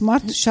 Այս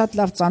մարդ շատ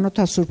լավ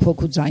ծանոթ է Սուրբ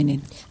Հոգու ձայնին։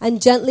 And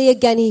gently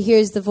again he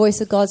hears the voice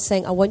of God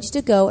saying, I want you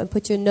to go and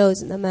put your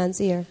nose in the man's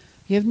ear.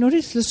 Եվ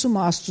նորից լսում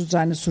է Աստծո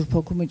ձայնը Սուրբ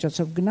Հոգու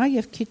միջոցով գնա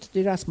եւ քիթ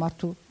դիրած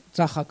մարդու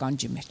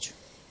ցախականջի մեջ։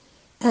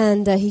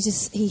 And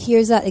he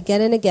hears that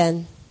again and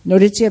again.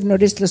 Նորից եւ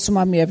նորից լսում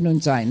է միևնույն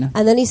ձայնը։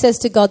 And then he says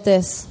to God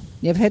this.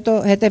 Եվ հետո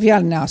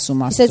հետեւյալն է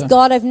ասում He says, Աստծո։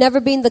 God, I've never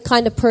been the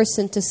kind of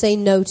person to say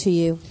no to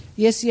you.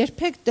 Ես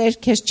երբեք Տեր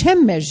քեզ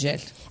չեմ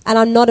մերժել։ And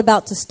I'm not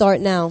about to start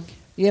now.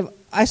 Եվ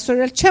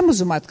այսօր էլ չեմ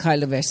ուզում այդ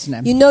քայլը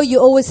վերցնեմ։ You know you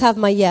always have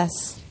my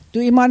yes.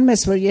 Դու իմանում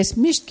ես որ ես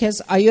միշտ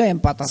քեզ այո եմ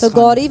So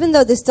God, պատասխանում։ even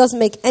though this doesn't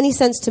make any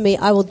sense to me,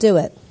 I will do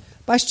it.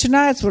 Բայց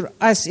չնայած որ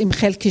այս իմ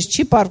խելքից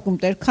չի պարկում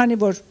Տեր, քանի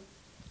որ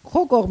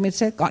քո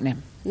կողմից է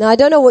կանեմ։ Now, I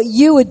don't know what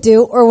you would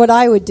do or what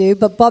I would do,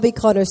 but Bobby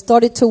Conner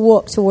started to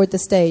walk toward the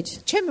stage.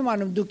 Չեմ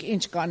իմանում դուք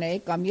ինչ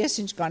կանեիք կամ ես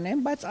ինչ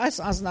կանեմ, բայց այս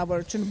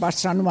անձնավորությունը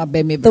բարձրանում է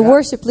բեմի The վրա։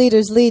 worship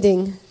leader's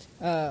leading.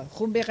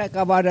 Խումբի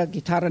ղեկավարը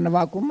գիտարը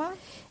նվագում է,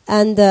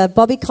 And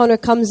Bobby Conner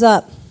comes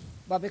up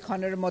Բաբի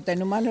Քոները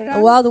մոտենում է and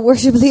նրան, while the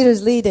worship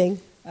leader's leading.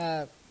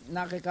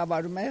 նա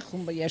ղեկավարում է,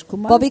 խումբը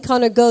երգում է, Bobby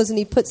Conner goes and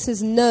he puts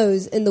his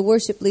nose in the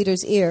worship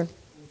leader's ear.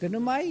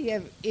 գնում է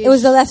եւ It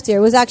was the left ear.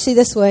 It was actually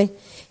this way.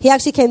 He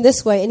actually came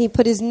this way and he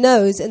put his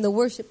nose in the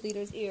worship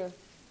leader's ear.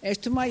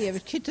 երգում է եւ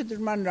քիթը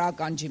դրում է նրա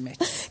ականջի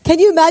մեջ։ Can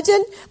you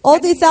imagine all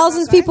the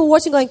thousands of people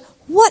watching going,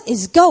 what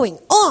is going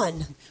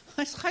on?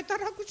 Այս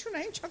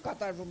խայտարակությունը ինչ է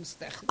կատարվում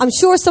ստեղ։ I'm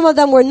sure some of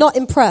them were not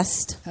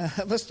impressed,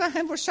 Վստահ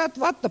եմ որ շատ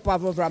վատ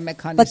տպավորվա but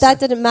մեխանիզմը, that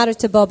didn't matter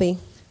to Bobby.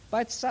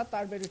 բայց սա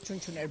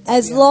տարբերություն չուներ։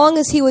 As long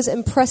as he was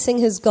impressing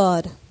his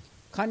God,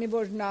 Քանի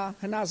որ նա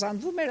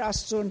հնազանդվում էր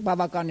Աստծուն,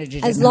 բավական էր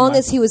իր as long համար։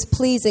 as he was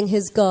pleasing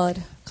his God.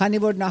 Քանի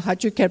որ նա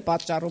հաճույք էր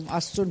պատճառում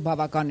Աստծուն,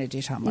 բավական էր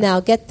իր համար։ Now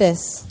get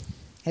this.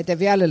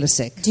 Հետևյալը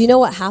լսեք։ Do you know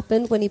what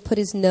happened when he put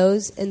his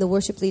nose in the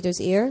worship leader's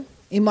ear?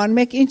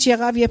 Իմանում եք ինչ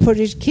եղավ, երբ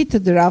որ իր քիթը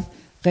դրավ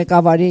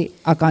ղեկավարի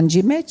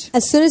ականջի մեջ,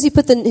 As soon as he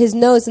put his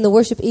nose in the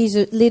worship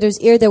leader's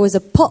ear, there was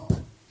a pop.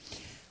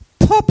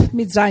 փոփ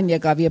մի ձայն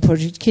եկավ, երբ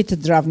որ քիթը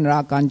դրավ նրա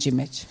ականջի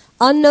մեջ։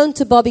 Unknown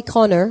to Bobby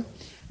Conner,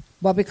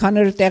 Բոբի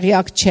Քաները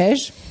տեղյակ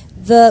չէր,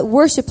 the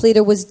worship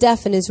leader was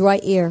deaf in his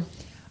right ear.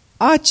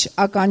 աջ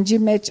ականջի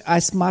մեջ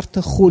այս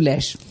մարդը խուլ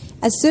էր։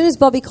 As soon as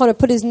Bobby Conner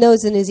put his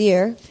nose in his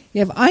ear,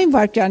 Եվ այն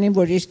վարքյանին,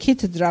 որ իր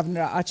քիթը դրավ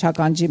նրա աջ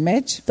ականջի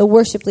մեջ, the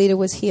worship leader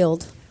was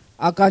healed.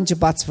 ականջը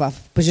բացվավ,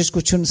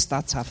 բժշկություն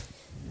ստացավ։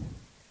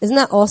 Isn't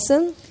that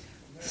awesome?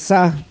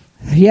 Սա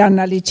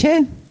հիանալի չէ։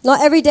 Not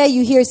every day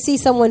you see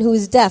someone who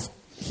is deaf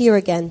hear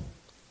again.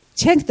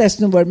 Չենք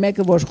տեսնում, որ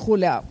մեկը որ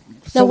խուլ է,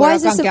 Now, why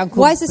is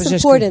սովորական this կյանքում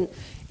important?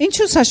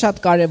 Ինչու սա շատ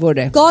կարևոր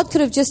է։ God could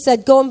have just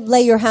said, go and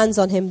lay your hands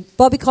on him.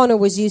 Bobby Conner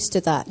was used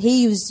to that.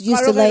 He was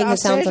used to laying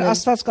his hands on him.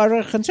 Աստված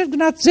կարող է խնդրել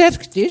գնա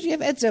ձեռք դիր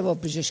եւ այդ ձևով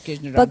բժշկիր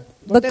նրան։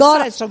 But God,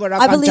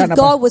 I believe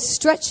God was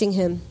stretching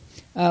him.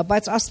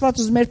 Բայց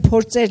Աստված ուզում էր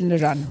փորձել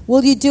նրան։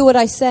 Will you do what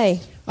I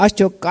say?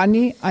 Արդյոք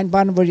կանի այն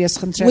բանը, որ ես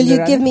խնդրել Will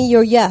you give նրան։ me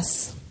your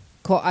yes?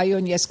 Քո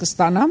այոն ես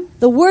կստանամ։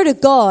 The Word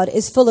of God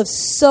is full of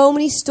so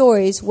many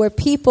stories where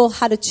people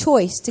had a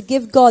choice to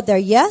give God their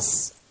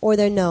yes or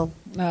their no.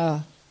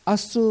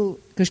 Աստծո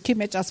գրքի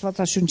մեջ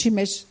Աստվածաշունչի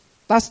մեջ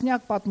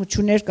տասնյակ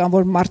պատմություններ կան,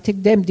 որ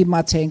մարդիկ դեմ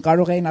դիմաց էին,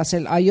 կարող էին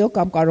ասել այո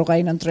կամ կարող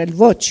էին ընտրել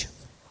ոչ։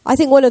 I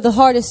think one of the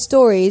hardest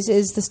stories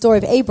is the story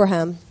of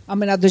Abraham.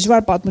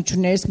 Ամենադժվար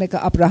պատմություններից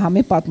մեկը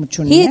Աբրահամի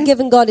պատմությունն He է։ had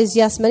given God his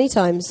yes many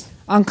times.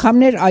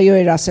 Անգամներ այո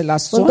էր ասել When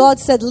Աստծուն։ God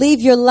said,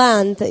 leave your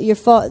land,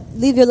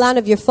 leave your land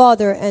of your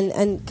father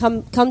and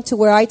come to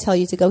where I tell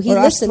you to go. He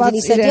Or listened and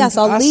he said, Աստված yes,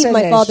 I'll leave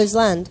my իրեն father's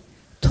land.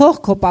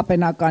 Թող քո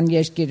պապենական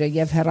երկիրը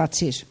եւ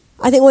հեռացիր։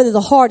 I think one of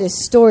the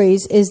hardest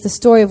stories is the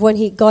story of when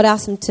God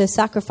asked him to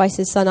sacrifice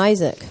his son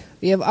Isaac.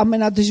 Եվ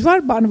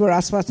ամենադժվար բանը, որ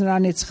Աստված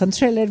նրանից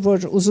խնդրել էր,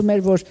 որ ուզում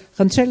էր, որ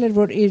խնդրել էր,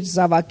 որ իր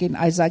զավակին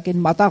Այզակին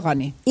մատաղ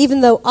անի։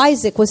 Even though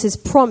Isaac was his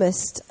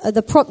promised,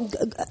 the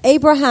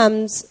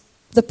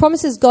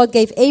promises God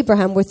gave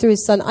Abraham were through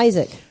his son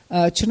Isaac.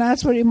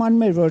 Չնայած որ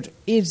իմանում էր, որ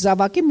իր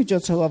զավակի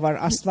միջոցով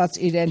Աստված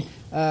իրեն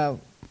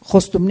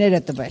խոստումներ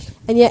է տվել։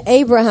 And yet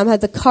Abraham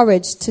had the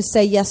courage to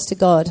say yes to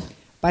God.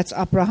 Բայց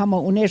Աբրահամը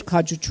ուներ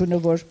քաջությունը,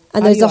 որ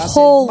And there's a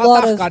whole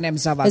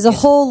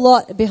այո,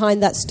 lot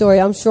behind that story.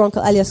 I'm sure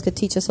Uncle Elias could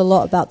teach us a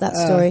lot about that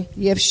story.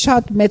 Եվ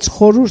շատ մեծ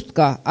խորհուրդ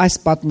կա այս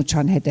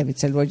պատմության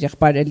հետևից, որ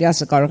եղբայր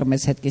Էլիասը կարող է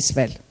մեզ հետ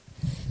կիսվել։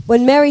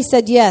 When Mary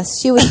said yes,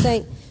 she was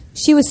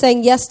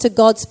saying yes to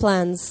God's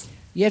plans.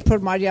 Երբ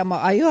որ Մարիամը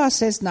այո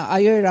ասեց, նա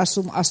այո էր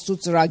ասում Աստծո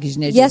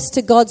ծրագիրներին։ Yes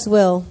to God's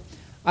will.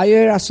 Այո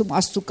էր ասում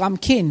Աստծո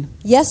կամքին։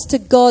 Yes to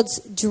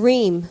God's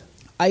dream.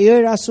 Այո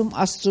էր ասում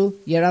Աստծո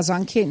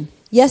երազանքին։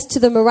 Yes to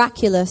the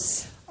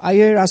miraculous.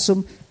 Այո էր ասում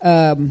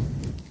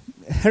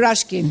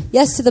հրաշքին։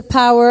 Yes to the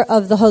power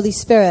of the Holy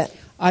Spirit.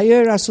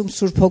 Այո էր ասում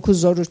Սուրբ Հոգու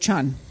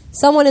զորության։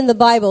 Someone in the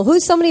Bible,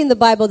 who's somebody in the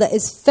Bible that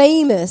is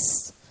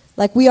famous,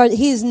 like we are,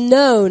 he is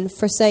known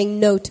for saying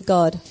no to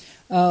God.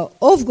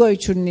 Ով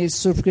գոյություն ունի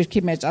Սուրբ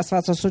Գրքի մեջ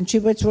Աստվածաշունչի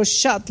մեջ, որ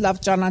շատ լավ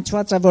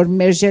ճանաչված է, որ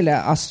մերժել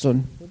է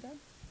Աստծուն։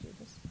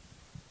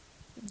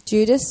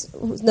 Judas?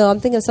 No,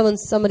 I'm thinking of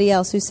somebody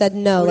else who said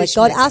no. Like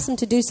God asked him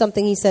to do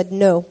something, he said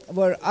no.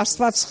 Որ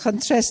Աստված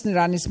խնդրեց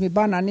նրանից մի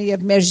բան անի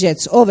եւ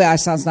մերժեց։ Ով է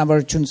այս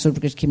անձնավորությունը Սուրբ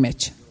Գրքի մեջ։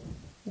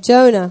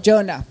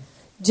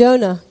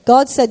 Jonah.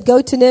 God said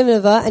go to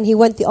Nineveh and he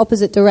went the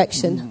opposite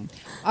direction.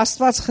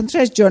 Աստված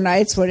խնդրեց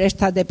Ջոնայից, որ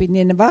երթա դեպի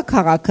Նինվա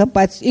քաղաքը,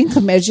 բայց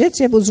ինքը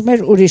մերժեց եւ ուզում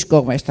էր ուրիշ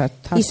կողմ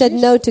երթա։ He said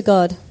no to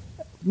God.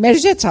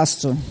 Մերժեց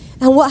Աստծուն։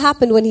 And what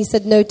happened when he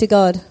said no to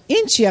God?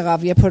 Ինչ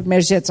եղավ, երբ որ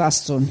մերժեց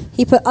Աստծուն։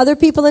 He put other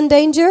people in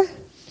danger.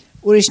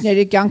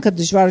 Ուրիշների կյանքը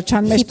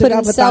դժվարության մեջ դրա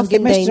վտանգի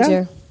մեջ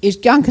դրա։ Իր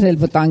կյանքն էլ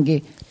վտանգի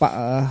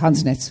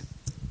հանձնեց։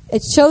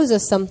 It shows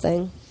us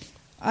something.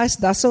 Այս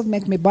դասով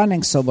մենք մի բան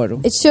ենք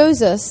սովորում։ It shows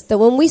us that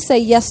when we say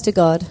yes to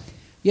God,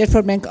 երբ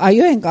որ մենք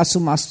այո ենք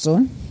ասում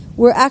Աստծուն,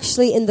 we're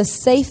actually in the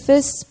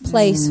safest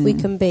place we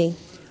can be.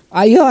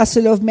 Այո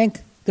ասելով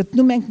մենք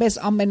գտնում ենք մեզ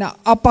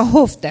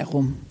ամենաապահով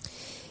տեղում։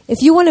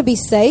 If you want to be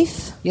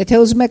safe, եթե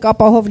ուզում եք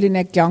ապահով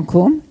լինեք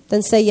կյանքում,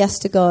 then say yes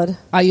to God.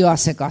 Այո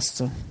ասեք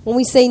Աստծուն։ When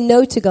we say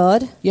no to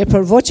God, երբ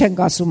որ ոչ ենք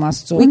ասում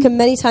Աստծուն, we can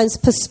many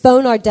times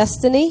postpone our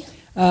destiny.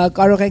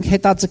 Կարող ենք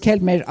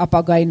հետաձգել մեր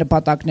ապագայի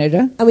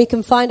նպատակները, and we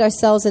can find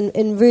ourselves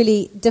in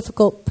really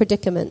difficult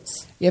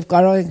predicaments. Եվ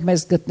կարող ենք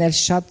մեզ գտնել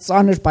շատ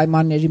ծանր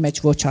պայմանների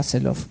մեջ ոչ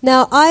ասելով։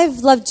 Now, I've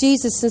loved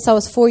Jesus since I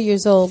was 4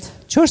 years old.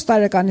 4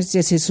 տարեկանից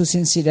ես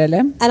Հիսուսին սիրել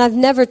եմ։ And I've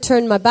never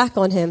turned my back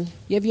on him.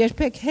 Եվ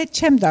երբեք հետ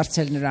չեմ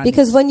դարձել նրան։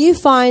 Because when you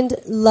find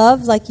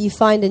love like you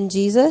find in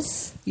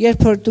Jesus,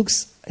 երբ որ դուք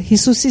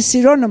Հիսուսի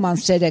սիրո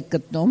նման սեր եք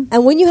գտնում,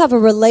 and when you have a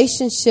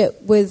relationship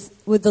with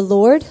the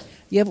Lord,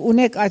 եւ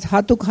ունեք այդ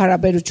հատուկ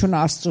հարաբերությունը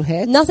Աստծո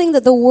հետ, nothing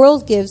that the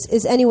world gives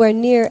is anywhere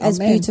near as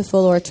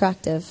beautiful or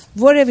attractive.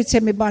 Որևիցե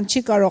մի բան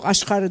չի կարող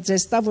աշխարհը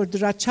ձեզ տա, որ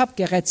դրա չափ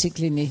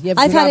գեղեցիկ լինի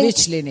եւ գրավիչ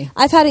լինի։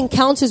 I've had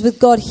encounters with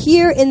God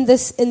here in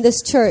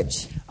this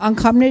church.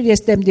 Անգամներ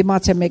ես դեմ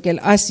դիմաց եմ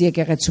եկել այս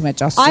եկեղեցու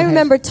մեջ Աստծո հետ։ I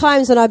remember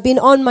times when I've been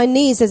on my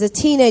knees as a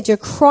teenager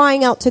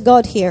crying out to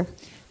God here.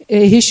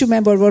 հիշում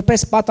եմ որ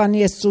որպես պատանի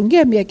ես ծունգի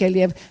եմ եկել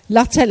եւ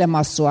լացել եմ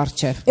Աստծո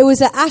առջև It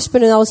was at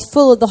Ashburn and I was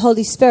full of the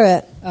Holy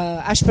Spirit.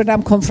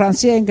 Ashburn-ամ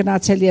կոնֆերանսի են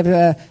գնացել եւ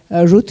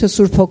Ռութը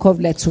Սուրբ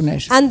Հոգով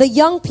լեցուներ And the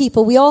young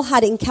people, we all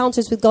had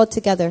encounters with God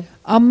together.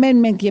 ամեն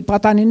մենք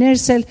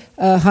պատանիներս էլ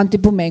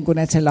հանդիպում ենք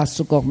ունեցել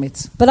Աստծո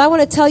կողմից But I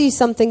want to tell you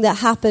something that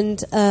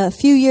happened a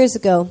few years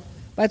ago.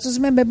 բայց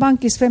ուզում եմ բան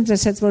կիսվեմ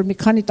ձեզ հետ որ մի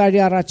քանի տարի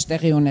առաջ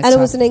տեղի And it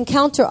was ունեցավ an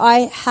encounter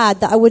I had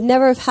that I would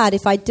never have had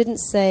if I didn't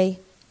say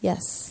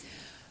yes.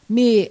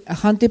 մի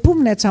հանդիպում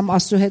ունեցամ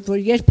Աստծո հետ որ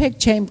երբեք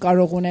չեմ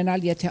կարող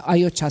ունենալ եթե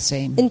այո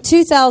չասեին In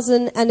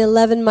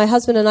 2011, my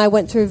husband and I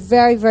went through a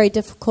very, very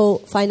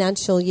difficult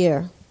financial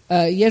year.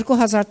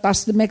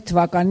 2011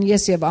 թվականին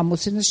ես եւ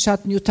ամուսինս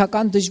շատ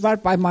նյութական դժվար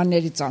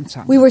պայմաններից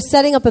անցանք We were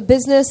setting up a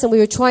business and we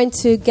were trying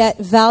to get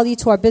value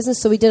to our business,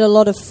 so we did a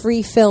lot of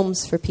free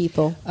films for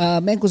people.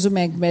 մենք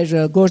ուզում ենք մեր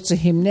գործը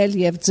հիմնել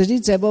եւ ծրի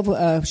ձևով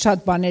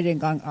շատ բաներ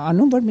ենք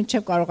անում որ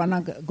մինչեւ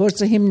կարողանանք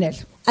գործը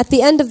հիմնել At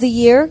the end of the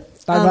year,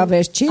 տարվա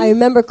վերջին I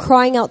remember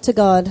crying out to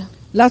God.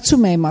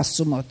 լացում եմ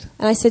Աստծո մոտ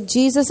And I said,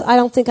 Jesus, I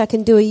don't think I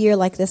can do a year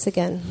like this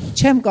again.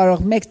 չեմ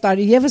կարող մեկ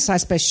տարի եւս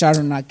այսպես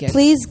շարունակել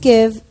Please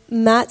give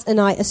Matt and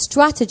I a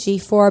strategy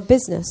for our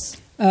business.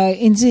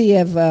 ինձ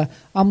եւ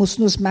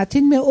ամուսնուս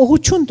Մաթին մի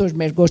ուղղություն տուր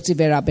մեր գործի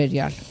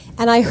վերաբերյալ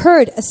And I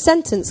heard a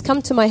sentence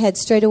come to my head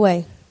straight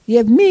away.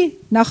 եւ մի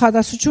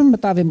նախադասություն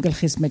մտավ իմ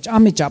գլխիս մեջ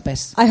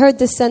անմիջապես I heard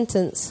this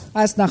sentence.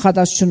 այս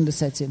նախադասությունն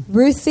լսեցի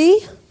Ruthie,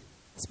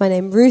 that's my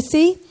name,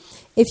 Ruthie,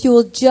 if you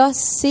will just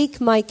seek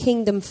my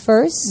kingdom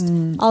first,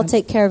 I'll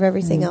take care of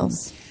everything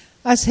else.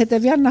 այս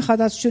հետեւյալ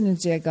նախադասությունն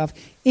ինձ եկավ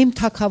իմ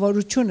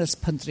թակավորությունս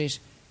փնտրիր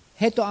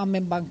հետո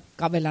ամեն բան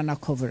կավելանա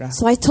քո վրա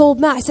So I told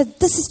Matt, I said,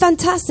 this is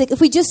fantastic. If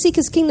we just seek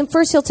his kingdom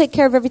first, he'll take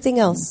care of everything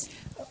else.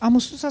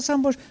 ամուսնուս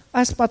ասամ որ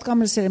այս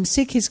պատկամը սերեմ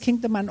seek his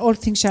kingdom and all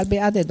things shall be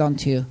added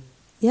unto you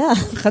Yeah.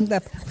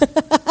 խնդապ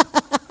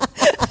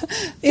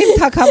իմ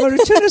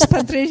թակավորությունս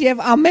փնտրիր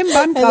եւ ամեն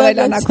բան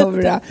կավելանա քո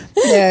վրա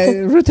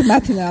Ռութը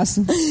Մաթինը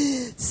ասում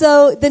So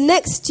the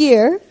next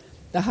year,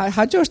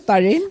 հաջորդ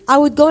տարին I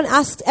would go and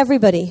ask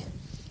everybody.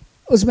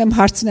 ուզում եմ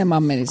հարցնեմ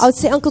ամենից I would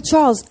say, Uncle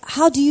Charles,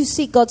 how do you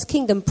seek God's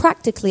kingdom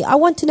practically? I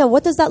want to know,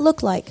 what does that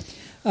look like?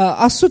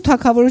 Աստծո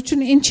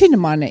թակավորությունը ինչի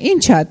նման է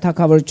ինչ է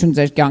թակավորություն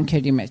ձեր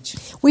կյանքերի մեջ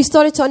We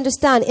started to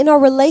understand in our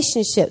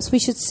relationships, we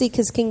should seek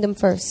his kingdom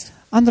first.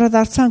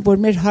 անդրադարձանք որ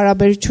մեր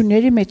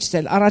հարաբերությունների մեջ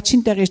էլ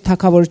առաջին տեղի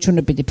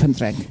թակավորությունը պիտի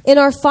փնտրենք In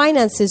our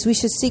finances, we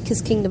should seek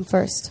his kingdom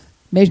first.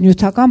 մեր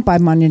նյութական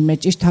պայմանների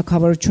մեջ իր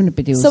թակավորությունը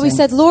պիտի So we ուզենք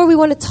said, Lord, we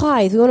want to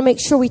tithe. We want to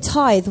make sure we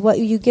tithe what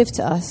you give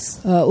to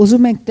us.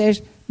 ուզում ենք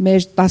Տեր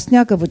մեր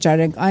տասնյակը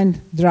վճարենք այն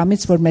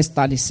դրամից որ մեզ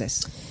տալիս ես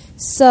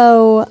So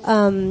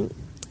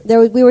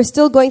we were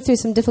still going through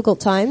some difficult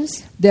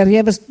times.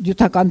 դեռևս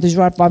նյութական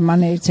դժվար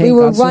պայմաններից We ենք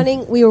were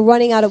անցնում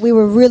running out of, we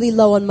were really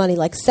low on money,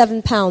 like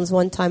 £7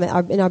 one time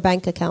in our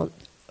bank account.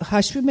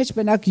 հաշվի մեջ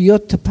մենակ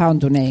 7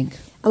 pound ունեինք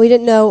And we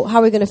didn't know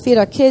how we were going to feed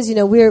our kids. You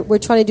know, we're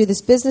trying to do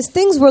this business.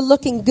 Things were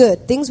looking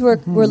good. Things were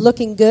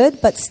looking good,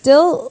 but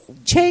still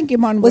չենք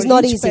իմանում was որ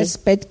not ինչպես easy.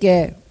 պետք է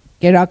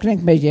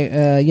կերակրենք մեր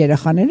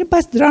երեխաներին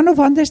բայց դրանով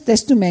հանդերձ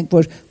տեսնում ենք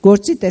որ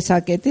գործի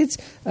տեսակետից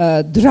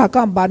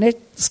դրական բաներ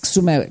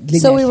սկսում է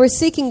So we լինել were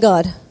seeking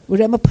God.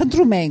 ուրեմն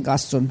փնտրում ենք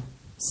Աստծուն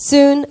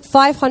Soon,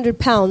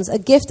 £500, a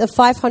gift of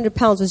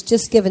 £500 was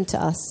just given to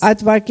us.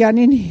 այդ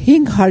վարքյանին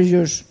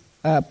 500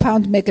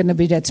 pound մեկը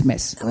նվիրեց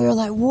մեզ And we were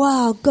like,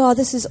 wow, God,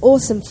 this is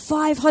awesome.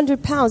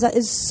 £500, that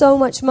is so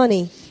much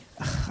money.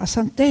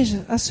 ասանք Տեր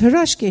աս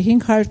հրաշք է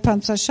 500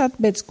 pound սա շատ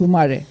մեծ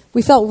գումար է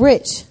We felt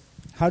rich.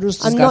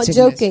 հարուստ I'm not զգացինք մեզ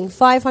joking.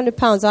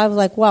 £500, I was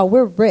like, wow,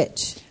 we're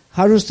rich.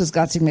 հարուստ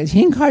զգացինք մեզ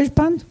 500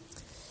 pound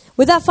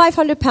With that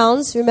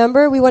 £500,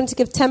 remember, we wanted to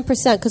give 10%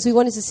 because we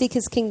wanted to seek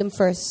his kingdom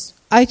first.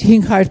 այդ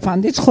 500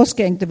 pound-ից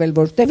խոսք ենք տվել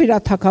որ տեղ իր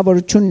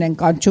թակավորությունն են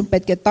կանչում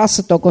պետք է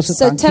 10%-ը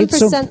So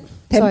տանք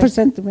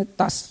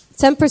 10%,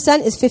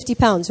 10% is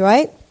 £50,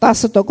 right?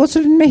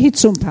 10%-ը լինում է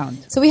 50 pound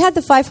So we had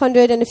the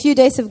 500 and a few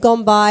days have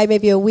gone by,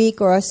 maybe a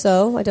week or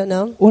so, I don't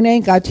know.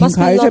 ունենք այդ Must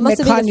be 500-ը long,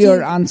 must մեկ have been a քանի few-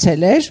 օր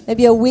անցել էր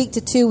Maybe a week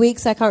to 2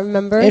 weeks, I can't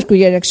remember.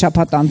 2-3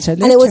 շաբաթ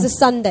անցել And it was a էր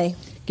Sunday.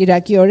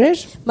 Կիրակի օր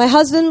էր My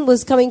husband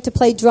was coming to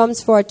play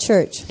drums for our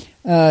church.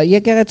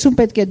 եկեղեցում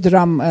պետք է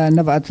դրամ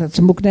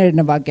ծմուկներ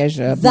նվագեր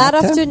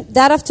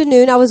That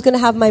afternoon, I was going to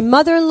have my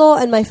mother-in-law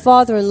and my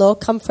father-in-law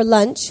come for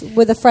lunch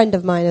with a friend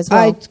of mine as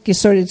well. այդ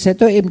կիսորից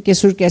հետո իմ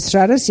կիսուր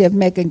կեսրարս եւ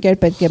մեկ ընկեր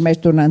պետք է մեր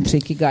տուն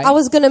ընթրիքի գայ I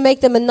was going to make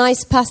them a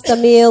nice pasta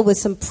meal with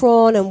some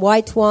prawn and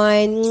white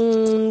wine.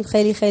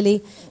 Kheli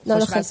kheli. No,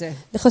 Khoshmazeh.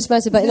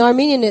 khoshmazeh, but in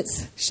Armenian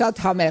it's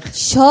շատ համեղ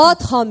shad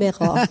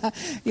hamera.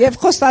 եւ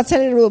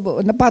խոստացել էր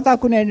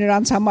նպատակ ուներ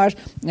նրանց համար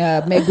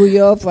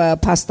մեգույով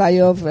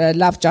փաստայով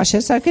լավ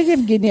ճաշեր սարքել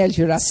եւ գինի էլ So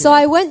հյուրասիրել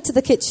I went to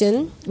the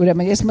kitchen,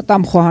 ուրեմն ես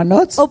մտամ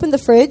խոհանոց opened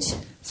the fridge.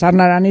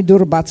 սառնարանի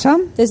դուռը բացամ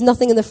There's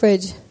nothing in the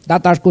fridge.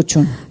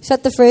 դատարկություն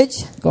Shut the fridge.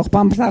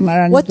 կողպամ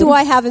սառնարանի What do դուռը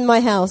I have in my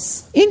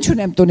house? ինչ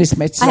ունեմ տունիս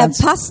մեջ I have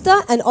սրանց pasta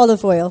and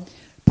olive oil.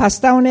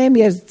 փաստա ունեմ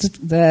եւ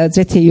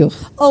ձեթիյուղ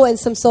Oh, and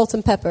some salt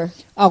and pepper.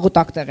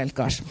 աղուտակ տեղել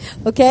կար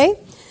Okay?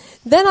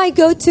 Then I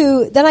go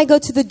to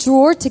the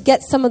drawer to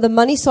get some of the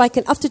money so I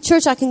can, after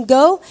church, I can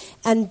go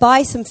and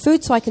buy some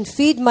food so I can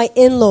feed my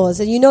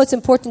in-laws. And you know it's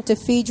important to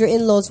feed your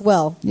in-laws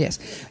well. Yes.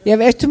 Եվ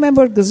երթում եմ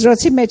որ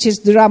գզրոցի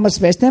մեջից դրամս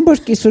վերցնեմ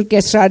որ կիսուր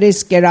կեսրարից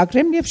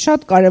կերակրեմ եւ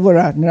շատ կարեւոր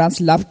է նրանց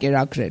լավ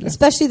կերակրելը։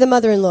 Especially the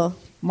mother-in-law.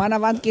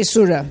 Մանավանդ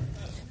կիսուրը։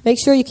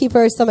 Make sure you keep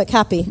her stomach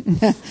happy.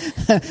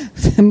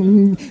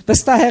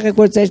 Վստահ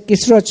եղեք որ ձեր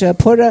կիսրոջը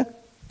փորը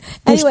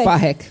Anyway,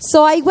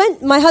 so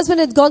my husband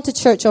had gone to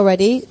church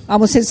already. I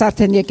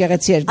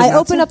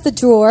opened up the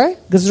drawer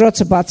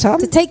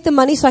to take the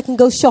money so I can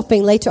go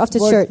shopping later after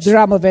church.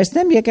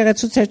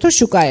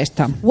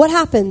 What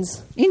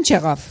happens?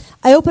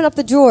 I open up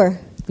the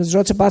drawer.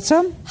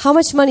 How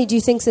much money do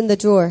you think's in the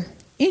drawer?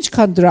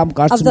 Of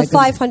the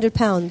 500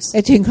 pounds.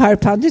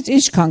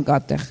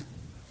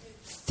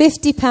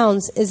 50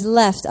 pounds is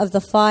left of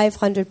the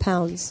 500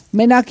 pounds.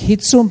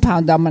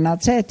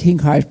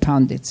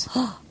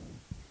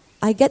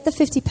 I get the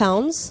 50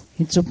 pounds,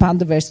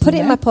 put it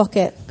in my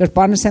pocket,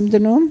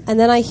 and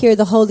then I hear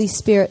the Holy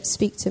Spirit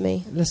speak to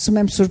me. And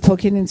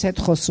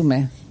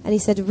he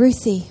said,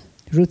 Ruthie,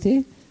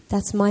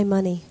 that's my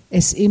money.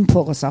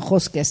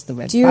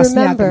 Do you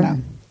remember?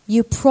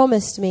 You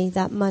promised me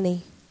that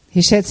money.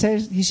 You see,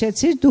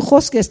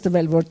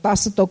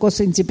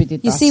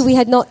 we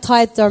had not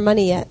tithed our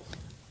money yet.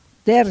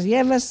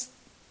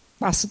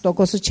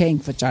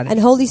 And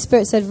Holy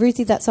Spirit said,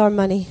 Ruthie, that's our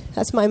money.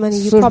 That's my money.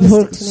 You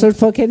promised it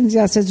to me.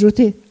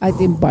 I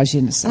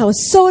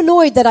was so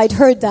annoyed that I'd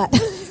heard that.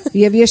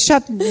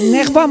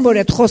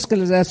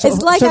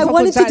 It's like I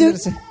wanted to do...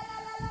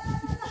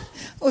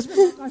 I'm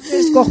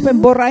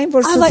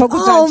like,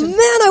 oh man,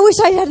 I wish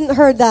I hadn't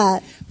heard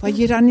that.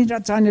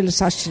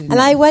 And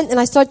I went and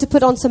I started to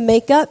put on some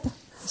makeup.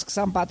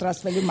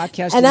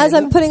 And as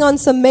I'm putting on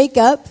some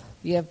makeup,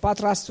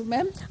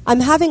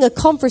 I'm having a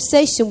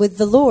conversation with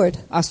the Lord.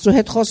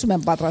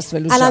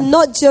 And I'm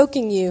not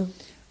joking you.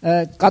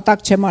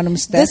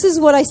 This is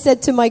what I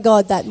said to my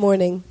God that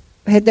morning.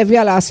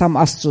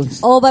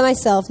 All by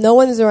myself. No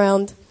one's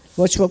around.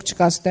 I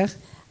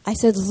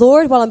said,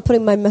 Lord, while I'm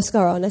putting my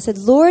mascara on, I said,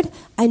 Lord,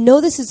 I know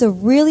this is a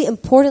really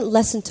important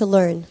lesson to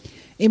learn.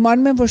 I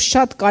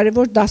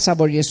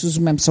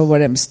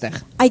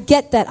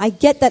get that. I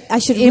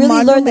should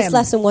really learn this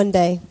lesson one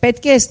day.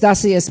 But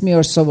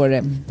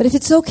if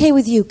it's okay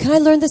with you, can I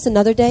learn this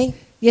another day?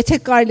 I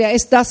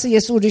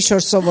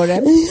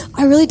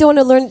really don't want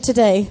to learn it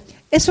today.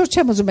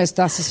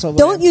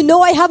 Don't you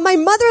know I have my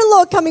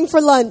mother-in-law coming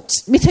for lunch?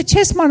 And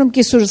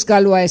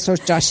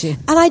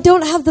I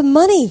don't have the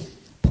money.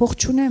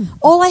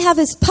 All I have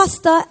is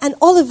pasta and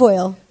olive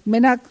oil.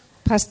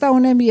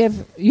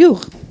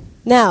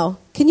 Now,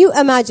 can you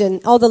imagine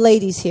all the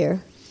ladies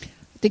here?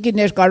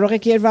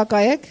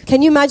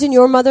 Can you imagine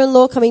your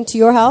mother-in-law coming to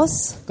your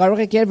house? And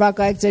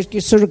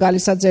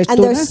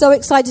they're so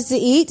excited to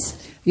eat.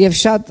 And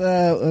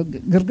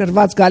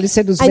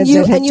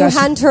you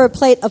hand her a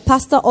plate of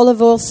pasta,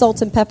 olive oil,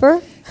 salt and pepper.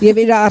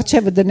 That's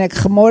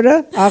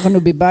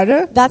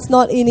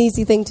not an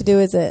easy thing to do,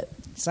 is it?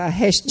 No.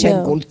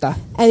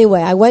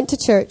 Anyway, I went to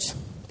church.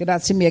 I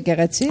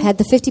had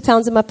the 50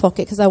 pounds in my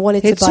pocket because I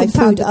wanted to buy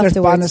food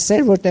afterwards.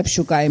 And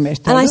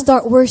I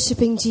start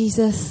worshiping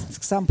Jesus.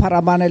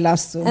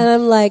 And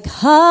I'm like,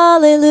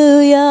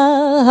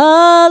 hallelujah,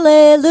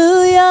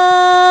 hallelujah.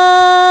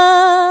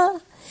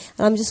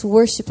 And I'm just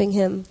worshiping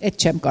him. No,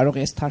 sing,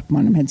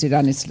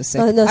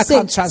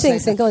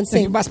 go on,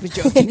 sing. You must be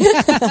joking.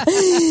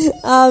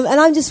 And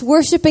I'm just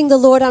worshiping the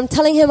Lord. I'm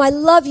telling him I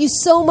love you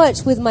so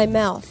much with my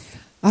mouth.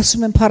 And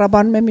the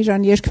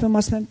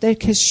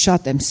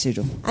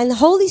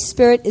Holy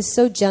Spirit is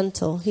so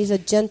gentle. He's a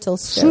gentle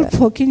spirit.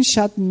 And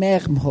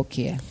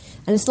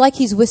it's like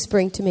he's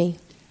whispering to me.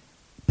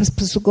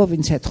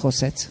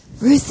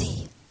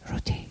 Ruthie,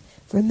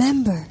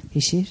 remember,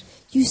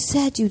 you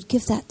said you'd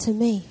give that to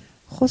me.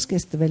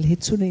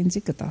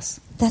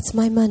 That's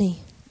my money.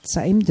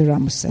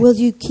 Will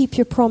you keep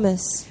your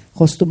promise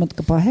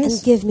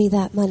and give me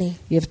that money?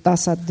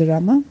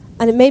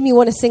 And it made me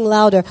want to sing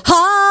louder.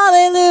 Hallelujah!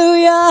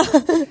 Hallelujah!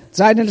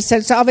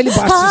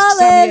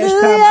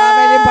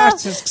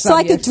 So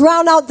I could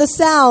drown out the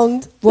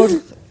sound. But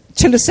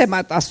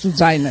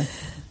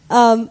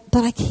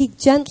he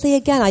gently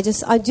again. I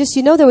just,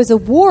 there was a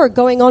war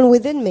going on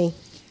within me.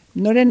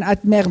 Who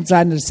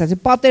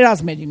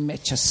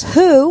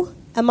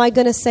am I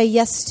going to say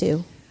yes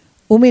to?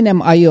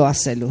 Am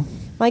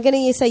I going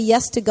to say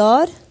yes to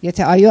God?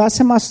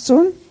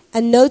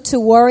 And no to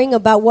worrying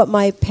about what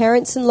my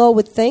parents-in-law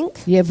would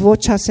think?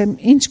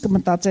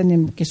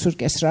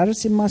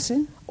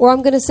 Or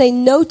I'm going to say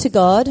no to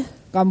God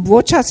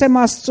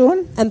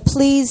and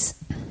please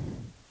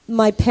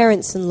my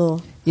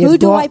parents-in-law. Who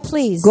do I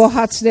please? Who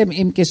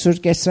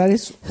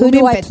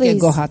do I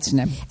please?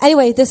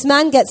 Anyway, this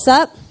man gets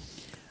up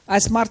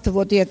and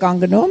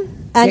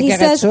he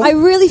says, I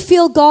really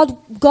feel God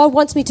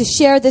wants me to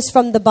share this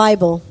from the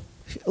Bible.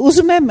 And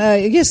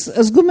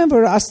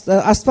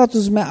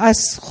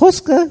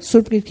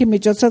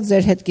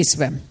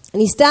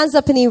And he stands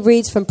up and he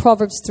reads from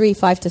Proverbs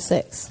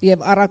 3:5-6. Եվ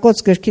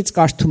Առակոց գրքից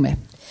կարդում է.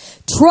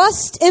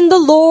 Trust in the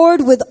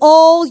Lord with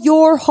all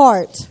your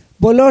heart.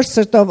 Բոլոր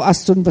սրտով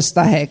Աստծուն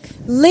վստահեք.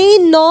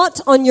 Lean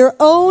not on your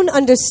own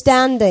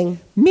understanding.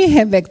 Մի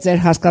հենվեք ձեր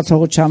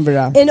հասկացողության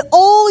վրա. In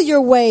all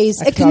your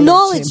ways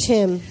acknowledge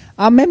him.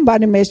 Ամեն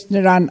բանի մեջ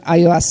նրան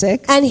այո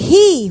ասեք. And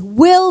he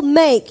will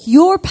make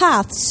your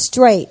path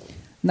straight.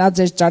 Նա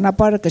ձեր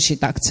ճանապարհը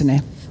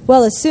կշիտակցնի.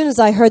 Well, as soon as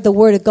I heard the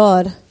word of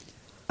God,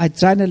 այդ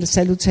ձայնը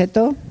լսելուց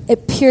հետո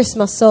it pierced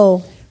my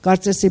soul.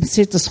 Կարծես իմ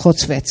սիրտս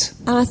խոցվեց.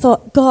 And I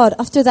thought, God,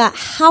 after that,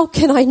 how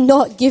can I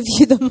not give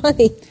you the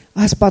money?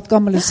 Այս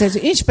պատկամը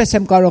լսեց, ինչպես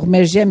եմ կարող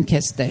մերժեմ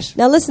քեզ Տեր.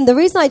 Now listen, the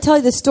reason I tell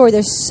you this story,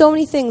 there's so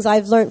many things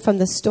I've learned from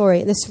this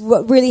story. This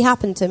really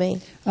happened to me.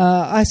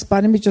 Այս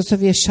բանի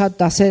միջոցով ես շատ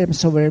դասեր եմ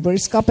սովորել, որ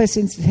իսկապես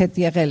ինձ հետ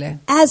եղել է.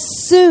 As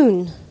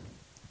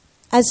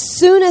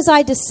soon as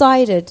I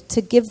decided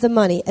to give the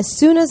money, as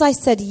soon as I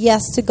said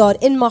yes to God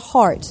in my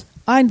heart,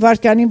 Այն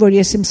վարքյանին, որ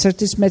ես իմ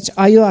սրտից մեջ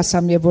այո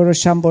ասամ եւ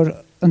որոշամ, որ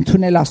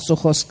ընդունել Աստծո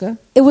խոսքը,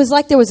 it was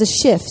like there was a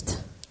shift.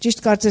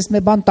 Ճիշտ կարծես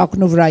մի բան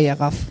տակնու վրա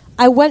եղավ.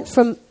 I went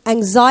from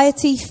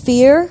anxiety,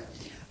 fear,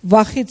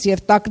 վախից եւ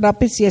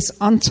տակնապից ես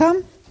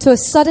անցամ to a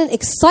sudden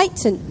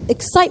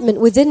excitement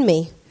within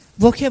me.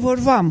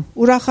 Ոգևորվամ,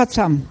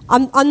 ուրախացամ.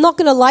 I'm not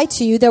going to lie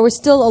to you, there were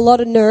still a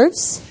lot of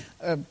nerves.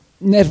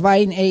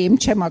 Ներվային եմ,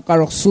 չեմ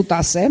կարող սուտ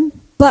ասեմ.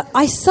 But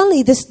I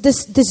suddenly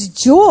this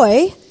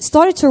joy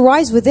started to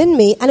rise within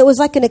me, and it was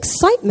like an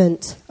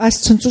excitement. Այս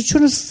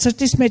ցնծությունը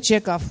սրտիս մեջ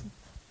եկավ.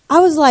 I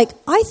was like,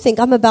 I think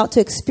I'm about to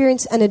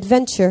experience an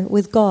adventure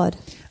with God.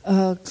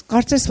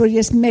 Կարծես որ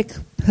ես մեկ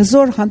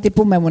հզոր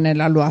հանդիպում եմ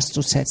ունենալու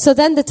Աստծուց հետ. So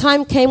then the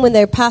time came when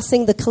they're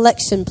passing the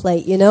collection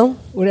plate, you know?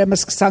 Ուրեմն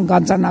սկսան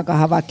գանձանակը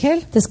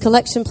havakել. This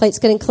collection plate's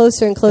getting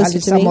closer and closer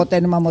to me.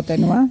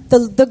 մոտենում.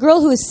 The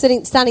girl who was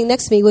standing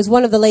next to me was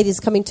one of the ladies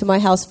coming to my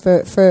house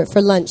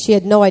for lunch. She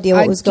had no idea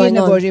what was going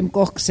on. Որ իմ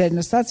կողքս էր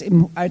նստած,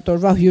 իմ այդ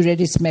օրվա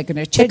հյուրերից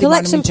մեկն էր. The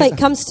collection plate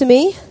comes to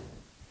me.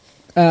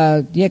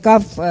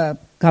 Եկավ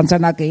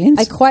գանձանակը ինձ.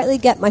 I quietly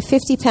get my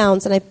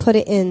 £50 and I put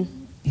it in.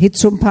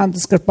 50 pound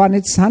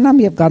սկրպանից հանամ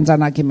եւ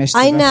գանձանակի մեջ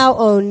I now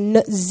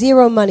own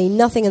zero money,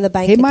 nothing in the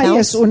bank account. Հիմա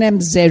ես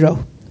ունեմ 0.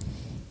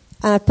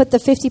 And I put the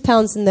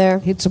 £50 in there.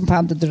 50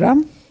 pound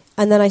դրամ.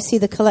 And then I see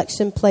the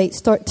collection plate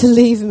start to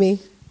leave me.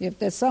 Եվ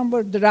տեսամ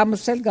որ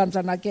դրամս էլ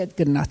գանձանակի հետ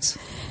գնաց.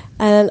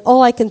 And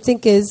all I can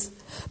think is,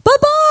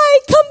 bye-bye,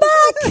 come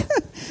back.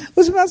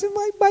 Ուզում ասեմ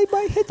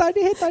bye,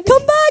 հետարի.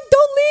 Come back,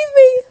 don't leave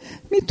me.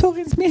 Մի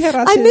թողից մի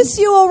հեռացի. I miss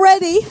you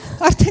already.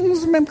 Արդեն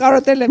ուզում եմ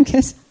կարոտել եմ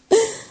քեզ.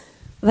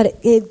 But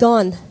it had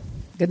gone.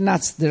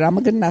 Գնաց,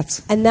 դրամը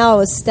գնաց. And now I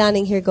was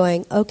standing here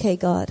going, okay,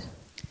 God.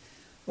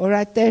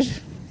 Alright there,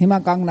 հիմա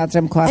կանգնած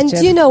եմ քո առջև. And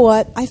do you know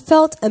what? I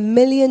felt $1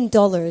 million.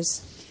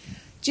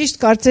 Ճիշտ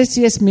կարծես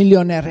ես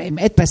միլիոներ եմ,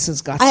 այդպես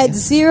զգացի. I had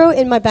zero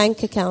in my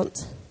bank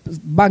account.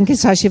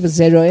 Բանկից հաշիվը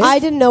 0 է. I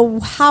didn't know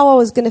how I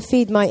was going to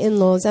feed my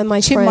in-laws and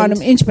my friend.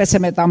 Չիմանամ ինչպես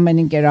եմ այդ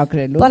ամենին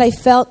կերակրելու. But I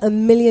felt $1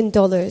 million.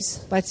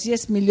 Բայց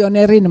ես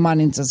միլիոների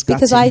նման ինձ զգացի.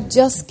 Because I had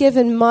just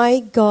given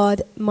my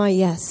God my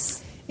yes.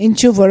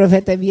 Ինչու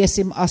որովհետև ես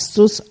իմ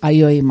Աստծուց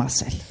այո եմ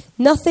ասել.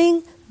 Nothing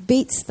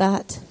beats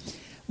that.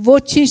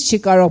 Ոչինչ չի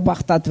կարող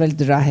բախտատվել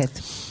դրա հետ.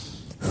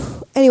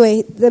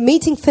 Anyway, the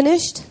meeting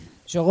finished.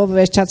 Ժողովը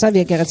վերջացավ,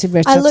 եկեղեցի I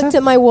վերջացավ. looked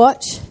at my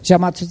watch.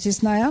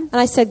 Ժամացույցից նայամ.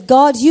 And I said,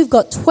 God, you've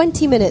got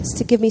 20 minutes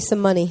to give me some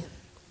money.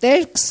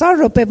 Տեր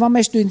 20 րոպեվա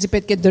մեջ դու ինձ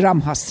պետք է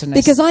դրամ հասցնես.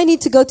 Because I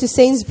need to go to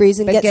Sainsbury's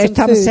and get some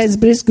food.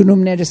 Sainsbury's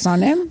գնումներս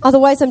անեմ.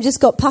 Otherwise, I'm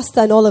just got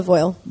pasta and olive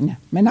oil.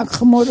 Մենակ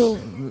խմոր ու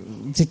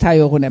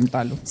ձիթայողուն եմ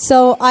տալու.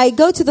 So I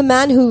go to the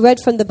man who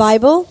read from the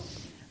Bible.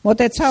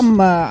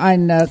 Մոտեցամ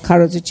այն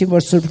քարոզիչին,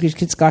 որ Սուրբ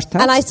Գրքից կարդա.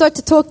 And I start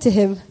to talk to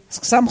him.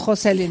 Սկսամ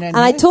խոսել իրեն. And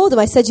I told him,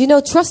 I said, you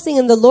know, trusting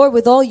in the Lord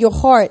with all your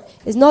heart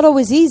is not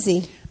always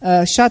easy.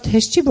 Շատ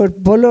հեշտ չի որ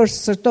բոլոր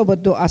սրտով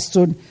դու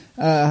Աստծուն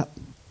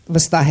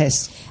վստահես.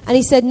 And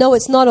he said, no,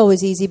 it's not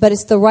always easy, but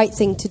it's the right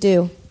thing to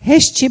do.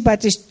 Հեշտ չի,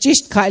 բայց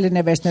ճիշտ քայլն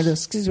է վերցնելու.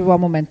 Excuse me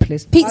one moment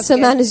please. Pizza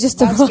man has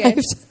just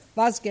arrived.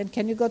 Vazgen,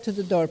 can you go to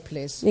the door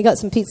please? You got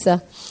some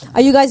pizza.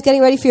 Are you guys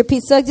getting ready for your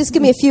pizza? Just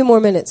give me a few more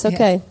minutes,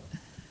 okay? Yeah.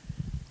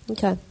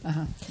 Okay.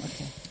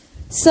 Okay.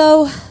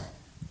 So,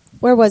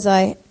 where was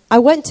I? I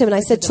went to him and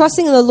I said,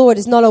 trusting in the Lord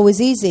is not always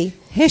easy.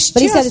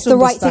 But he said it's the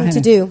right thing to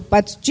do.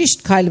 But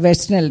ճիշտ քայլ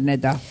վերցնելն է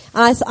դա.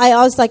 And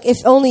I was like, if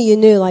only you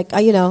knew, like,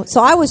 you know.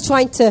 So I was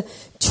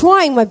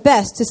trying my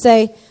best to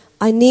say,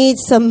 I need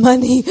some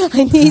money.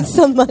 I need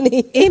some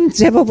money. I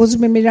was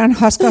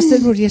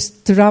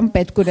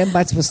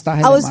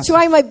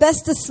trying my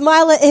best to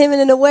smile at him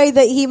and in a way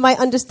that he might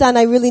understand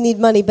I really need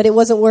money, but it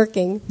wasn't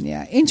working.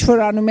 Yeah.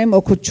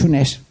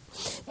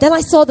 Then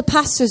I saw the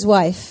pastor's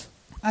wife.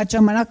 And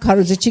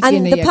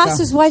the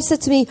pastor's wife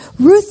said to me,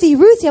 Ruthie,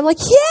 Ruthie. I'm like,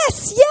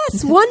 yes,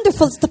 yes,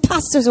 wonderful. It's the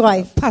pastor's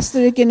wife.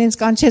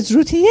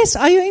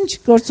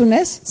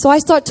 So I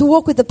start to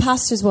walk with the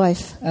pastor's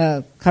wife.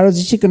 And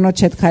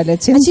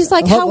she's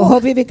like, how?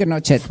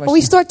 And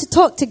we start to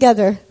talk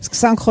together.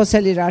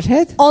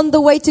 On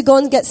the way to go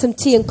and get some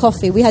tea and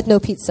coffee. We had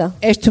no pizza.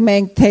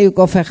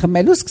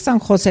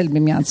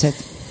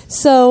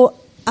 So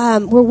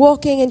we're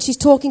walking and she's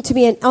talking to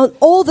me, and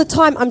all the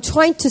time I'm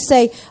trying to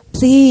say,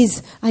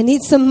 please, I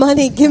need some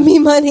money, give me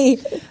money.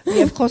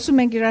 I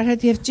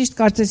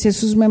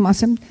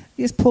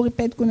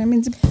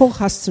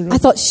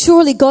thought,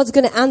 surely God's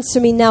going to answer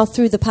me now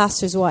through the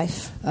pastor's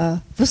wife.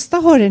 Time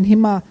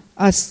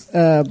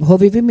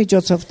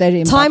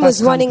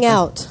was running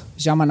out.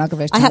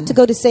 I had to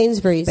go to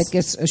Sainsbury's,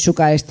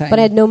 but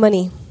I had no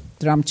money.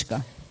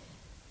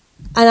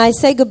 And I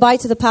say goodbye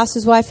to the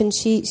pastor's wife, and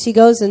she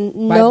goes and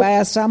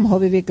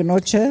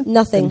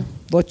nothing.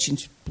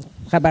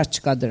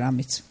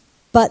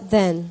 But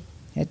then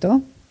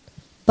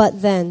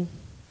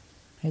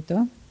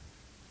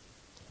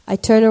I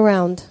turn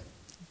around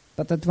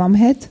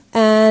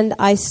and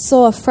I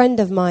saw a friend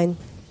of mine.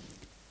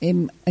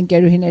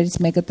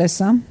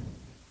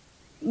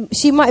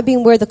 She might have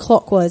been where the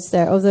clock was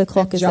there, or the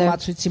clock is there.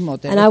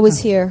 And I was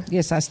here.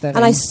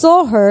 And I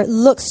saw her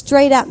look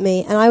straight at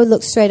me, and I would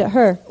look straight at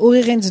her.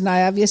 She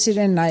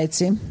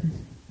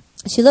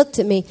looked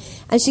at me,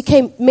 and she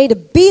made a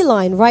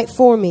beeline right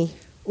for me.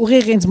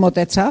 She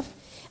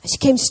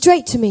came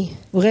straight to me.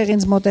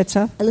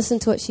 And listen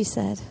to what she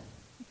said.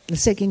 She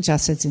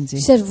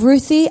said,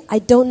 Ruthie, I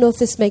don't know if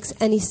this makes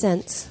any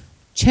sense.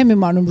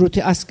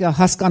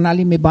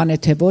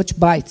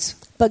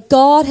 But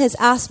God has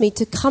asked me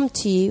to come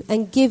to you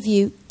and give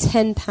you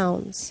 10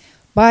 pounds.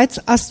 Does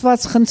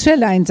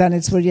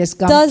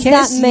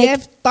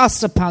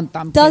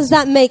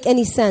that make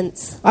any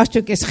sense?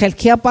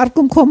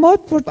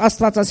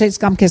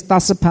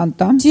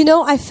 Do you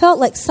know, I felt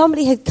like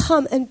somebody had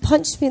come and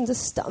punched me in the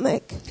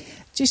stomach.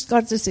 I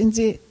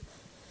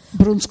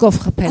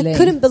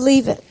couldn't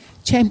believe it.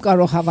 And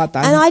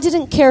I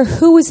didn't care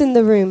who was in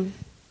the room.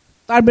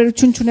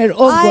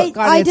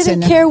 I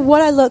didn't care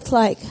what I looked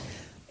like.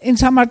 I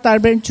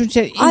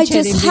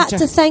just had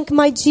to thank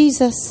my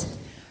Jesus.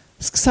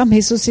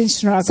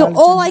 So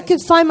all I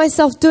could find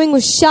myself doing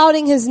was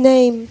shouting his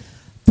name.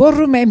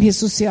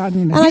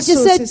 And I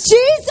just said,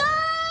 Jesus!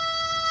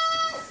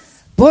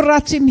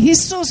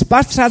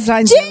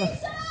 Jesus!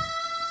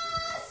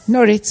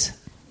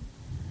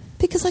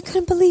 Because I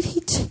couldn't believe he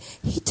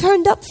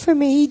turned up for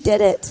me. He did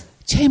it.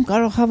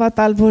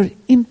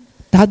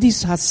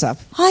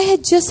 I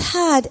had just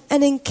had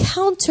an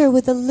encounter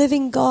with the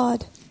living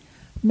God.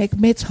 No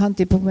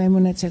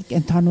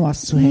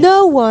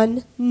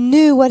one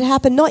knew what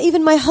happened, not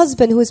even my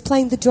husband who was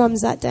playing the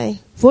drums that day.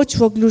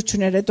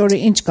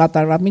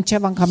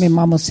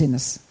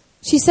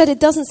 She said, it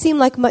doesn't seem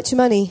like much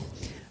money.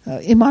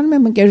 10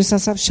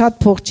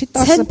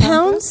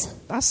 pounds?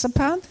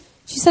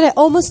 She said, I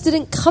almost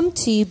didn't come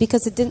to you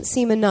because it didn't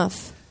seem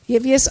enough.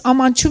 That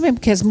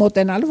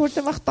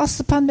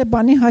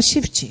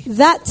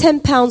 10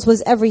 pounds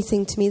was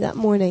everything to me that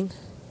morning.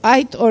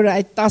 I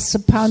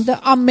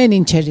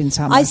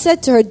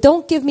said to her,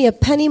 don't give me a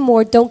penny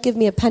more, don't give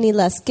me a penny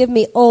less. Give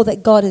me all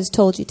that God has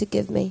told you to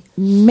give me.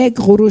 And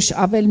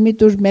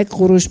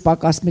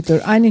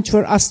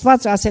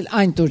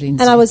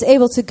I was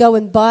able to go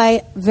and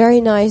buy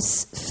very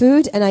nice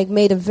food, and I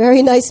made a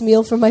very nice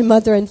meal for my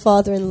mother and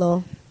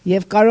father-in-law.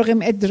 Later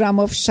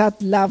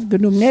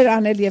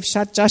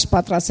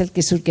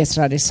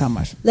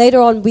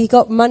on, we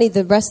got money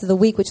the rest of the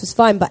week, which was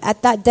fine. But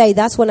at that day,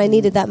 that's when I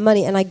needed that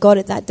money, and I got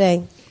it that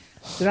day.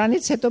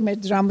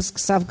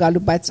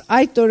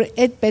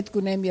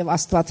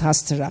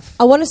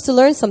 I want us to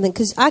learn something,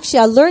 because actually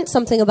I learned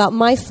something about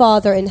my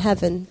Father in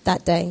heaven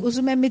that day.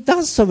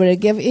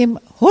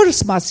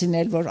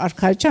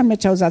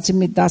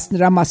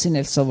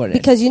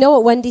 Because you know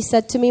what Wendy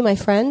said to me, my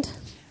friend?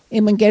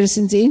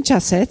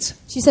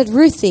 She said,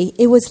 Ruthie,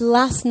 it was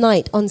last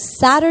night, on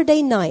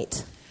Saturday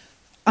night.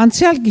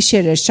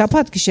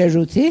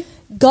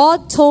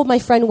 God told my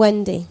friend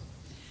Wendy,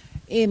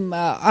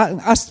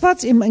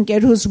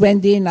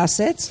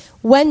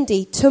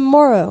 Wendy,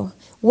 tomorrow,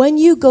 when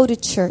you go to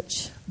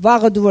church, I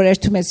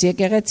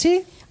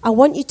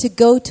want you to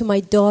go to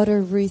my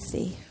daughter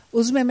Ruthie.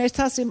 And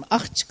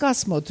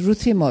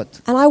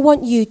I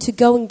want you to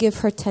go and give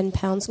her 10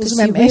 pounds because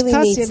she really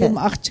needs it.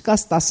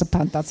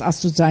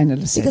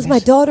 Because my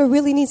daughter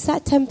really needs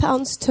that 10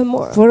 pounds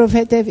tomorrow. God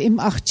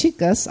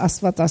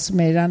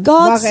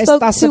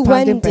spoke to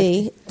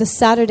Wendy the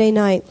Saturday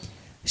night.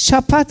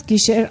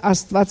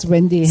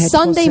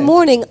 Sunday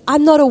morning,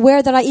 I'm not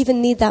aware that I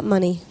even need that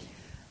money.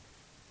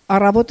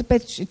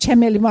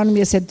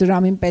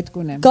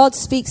 God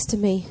speaks to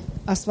me.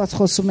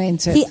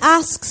 He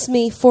asks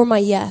me for my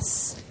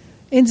yes.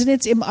 I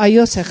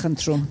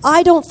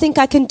don't think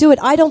I can do it.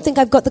 I don't think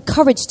I've got the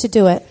courage to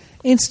do it.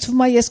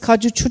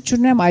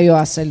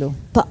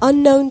 But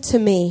unknown to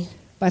me,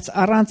 Բայց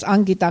առանց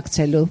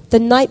անգիտակցելու the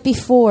night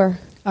before,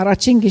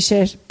 առաջին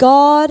գիշեր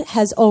God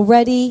has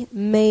already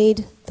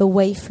made the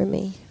way for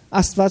me.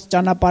 Աստված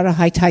ճանապարհը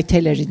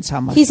հայթայթել էր ինձ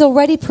համար. He's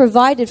already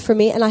provided for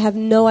me and I have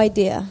no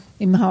idea.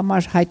 Իմ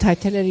համար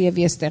հայթայթել էր եւ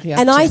ես տեղյակ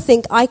չեմ. And I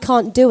think I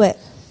can't do it.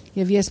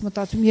 Եվ ես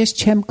մտածում ես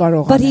չեմ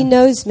կարող But he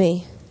knows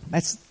me.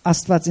 Բայց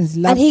Աստված ինձ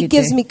լավ And he գիտե.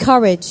 gives me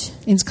courage.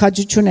 Ինձ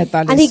քաջություն է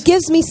տալիս. And he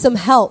gives me some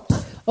help.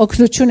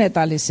 Օգնություն է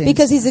տալիս ինձ.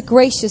 Because he's a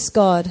gracious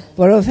God.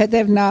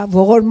 Որովհետեւ նա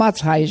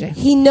ողորմած հայր է.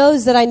 He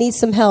knows that I need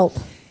some help.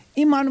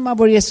 Իմանում եմ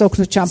որ ես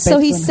օգնության So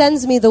պետք he ունեմ.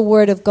 sends me the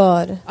word of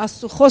God.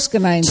 Աստծո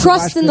խոսքն է ինձ.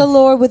 Trust in the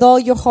Lord with all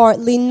your heart,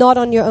 lean not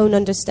on your own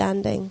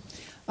understanding.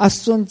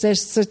 Աստծուն ձեր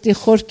սրտի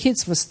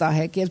խորքից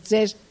վստահեք եւ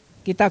ձեր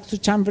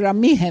գիտակցության վրա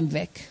մի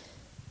հենվեք.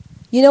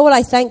 You know what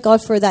I thank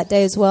God for that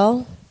day as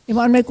well?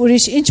 Իմանում եք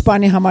ուրիշ ինչ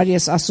բանի համար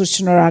ես Աստծո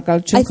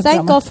շնորհակալություն I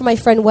thank կտամ. God for my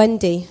friend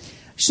Wendy.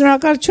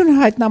 Շնորհակալություն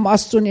հայտնամ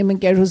Աստծուն իմ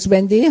ընկերուց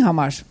Վենդիի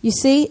համար. You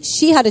see,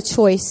 she had a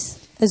choice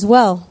as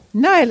well.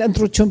 Նա էլ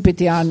ընտրություն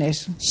պիտի աներ.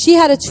 She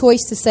had a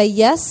choice to say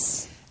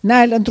yes.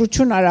 Նա էլ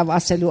ընտրություն արավ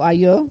ասելու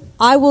այո.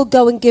 I will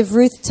go and give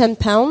Ruth 10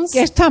 pounds.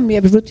 Կերտամ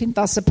եւ Ռութին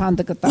 10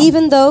 փանդը կտամ.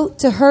 Even though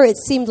to her it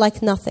seemed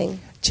like nothing.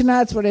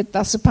 Չնայած որ այդ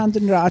 10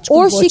 փանդը նրա աչքում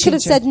Or ոչինչ she could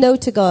have said no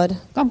to God.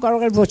 Կամ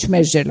կարող էր ոչ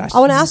մերժել I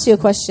want to ask you a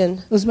question.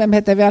 Ուզում եմ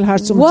հետեւյալ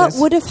հարցում What ձեզ.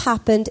 would have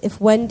happened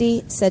if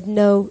Wendy said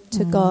no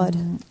to God?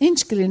 Ինչ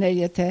կլիներ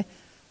եթե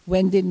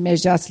Վենդին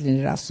մերժած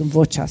լիներ ասում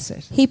ոչ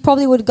ասեր. He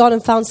probably would have gone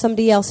and found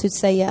somebody else who'd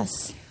say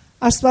yes.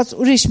 Աստված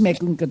ուրիշ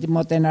մեկուն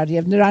կդիմոտենար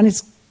եւ նրանից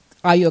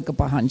այո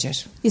կպահանջեր.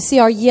 You see,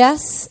 our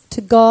yes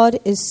to God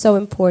is so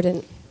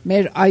important.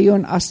 Մեր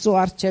այոն Աստծո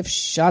առջև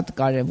շատ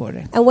կարեւոր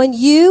է. And when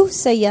you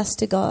say yes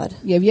to God,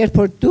 Եվ երբ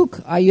որ դուք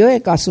այո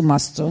եք ասում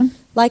Աստծուն,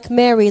 like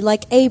Mary,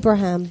 like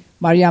Abraham,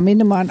 Մարիամի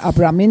նման,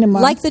 Աբրամի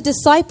նման, like the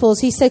disciples,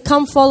 he said,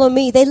 come follow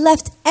me. They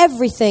left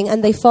everything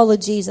and they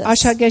followed Jesus.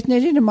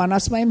 աշակերտների նման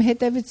ասում եմ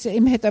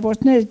իմ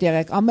հետևորդները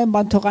եղեք, ամեն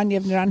բան թողան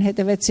եւ նրան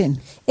հետևեցին.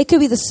 It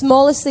could be the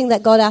smallest thing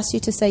that God asks you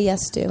to say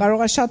yes to.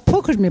 Կարող է շատ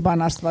փոքր մի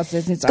բան Աստված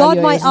ձեզնից God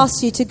այո might ասի.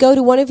 ask you to go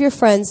to one of your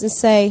friends and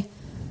say,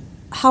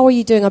 how are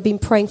you doing? I've been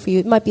praying for you.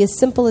 It might be as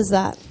simple as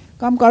that.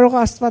 Կամ կարող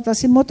է Աստված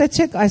ասի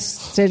մոտեցեք այս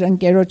ձեր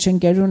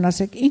ընկերոջն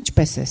ասեք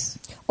ինչպես ես.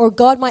 Or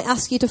God might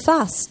ask you to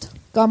fast.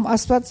 Կամ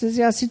Աստված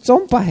ձեզի ասի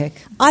ծոմ պահեք.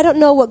 I don't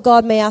know what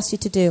God may ask you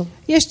to do.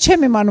 Ես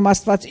չեմ իմանում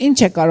Աստված ինչ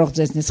է կարող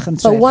ձեզնից But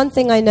խնդրել. one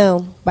thing I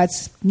know Բայց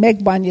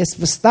մեկ բան ես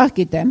վստահ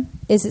գիտեմ,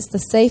 is it's the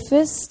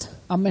safest,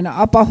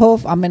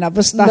 ամենաապահով,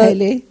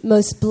 ամենավստահելի,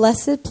 most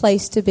blessed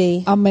place to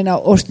be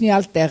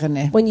ամենաօրհնյալ տեղն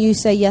է, when you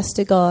say yes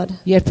to God.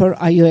 երբ որ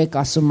այո եք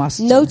ասում No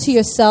Աստծուն. to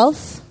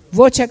yourself,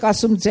 Ոչ եք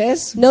ասում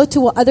ձեզ, no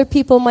to what other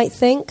people might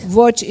think,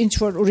 ոչ ինչ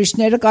որ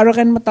ուրիշները կարող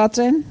են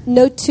մտածեն,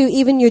 no to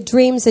even your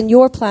dreams and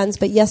your plans,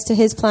 but yes to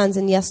His plans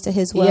and yes to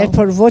His will. երբ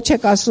որ ոչ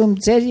եք ասում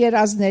ձեր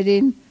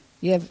երազներին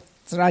եւ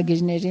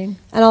ծրագիրներին,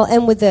 And I'll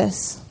end with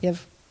this. եւ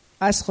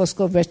այս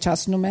խոսքով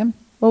վերջացնում եմ,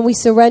 When we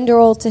surrender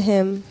all to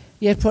Him,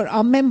 երբ որ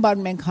ամեն բան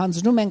մենք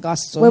հանձնում ենք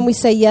Աստծուն, when we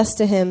say yes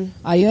to Him,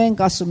 այո ենք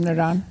ասում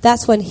նրան,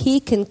 that's when He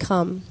can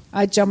come.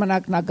 այդ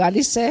ժամանակ նա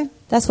գալիս է,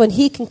 That's when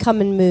He can come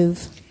and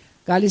move.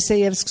 գալիս է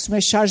եւ սկսում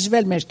է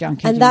շարժվել մեր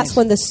կյանքի And that's մեջ.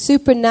 when the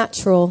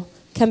supernatural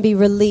can be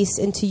released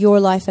into your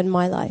life and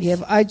my life.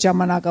 Եվ այդ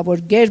ժամանակը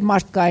որ գեր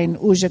մարդկային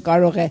ուժը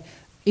կարող է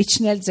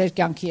իջնել ձեր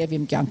կյանքի եւ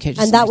իմ կյանքերից.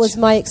 And that was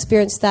my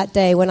experience that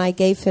day when I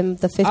gave him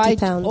the 50 այդ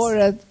pounds.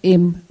 օրը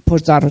իմ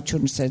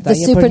փորձառությունս էր դա The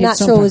երբ որ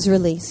supernatural was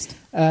released.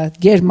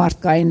 գեր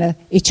մարդկայինը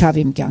իջավ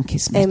իմ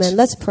կյանքից մեջ. Amen.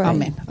 Let's pray.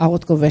 Ամեն.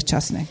 Աղոթքով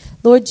վերջացնենք.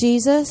 Lord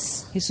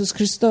Jesus, Հիսուս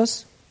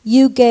Քրիստոս,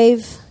 you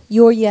gave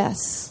your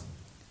yes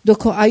դու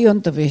քո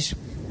այոն տվիր,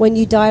 when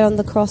you died on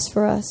the cross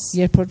for us.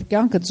 երբ որ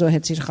կյանքդ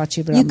զոհեցիր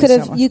խաչի վրա You could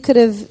մեզ have, you could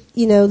have,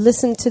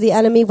 listened to the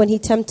enemy when he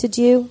tempted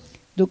you,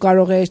 Դու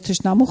կարող ես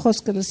թշնամու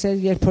խոսքը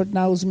լսել, երբ որ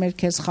նա ուզում էր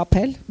քեզ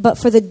խաբել, but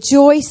for the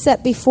joy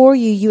set before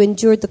you, you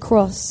endured the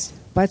cross.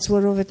 բայց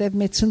որովհետև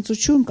մեծ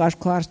ցնծություն կար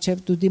քո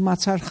առջև, դու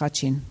դիմացար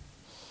խաչին.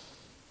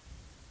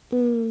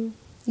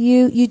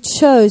 You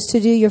chose to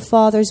do your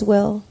Father's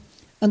will.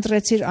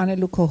 Ընտրեցիր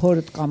անելու քո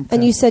հորդ կամքը.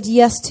 And you said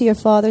yes to your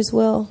Father's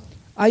will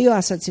Այո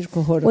ասացիր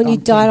քո հորդ when you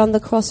died կամքը. on the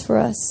cross for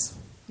us.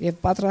 Եվ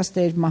պատրաստ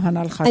էր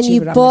մահանալ And խաչի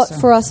you վրա bought մեզ.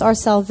 for us our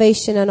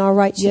salvation and our Եվ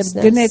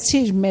righteousness.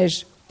 գնեցիր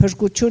մեր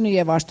փրկությունը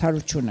եւ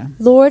արդարությունը.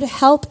 Lord,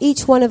 help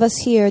each one of us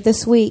here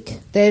this week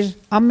Տեր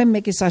ամեն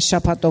մեկիս այս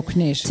շաբաթ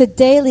օգնիր, to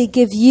daily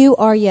give you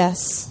our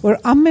yes. որ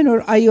ամեն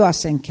օր այո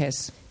ասենք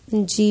քեզ.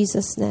 In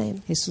Jesus'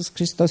 name. Հիսուս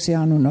Քրիստոսի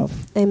անունով.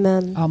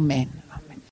 Amen. Ամեն.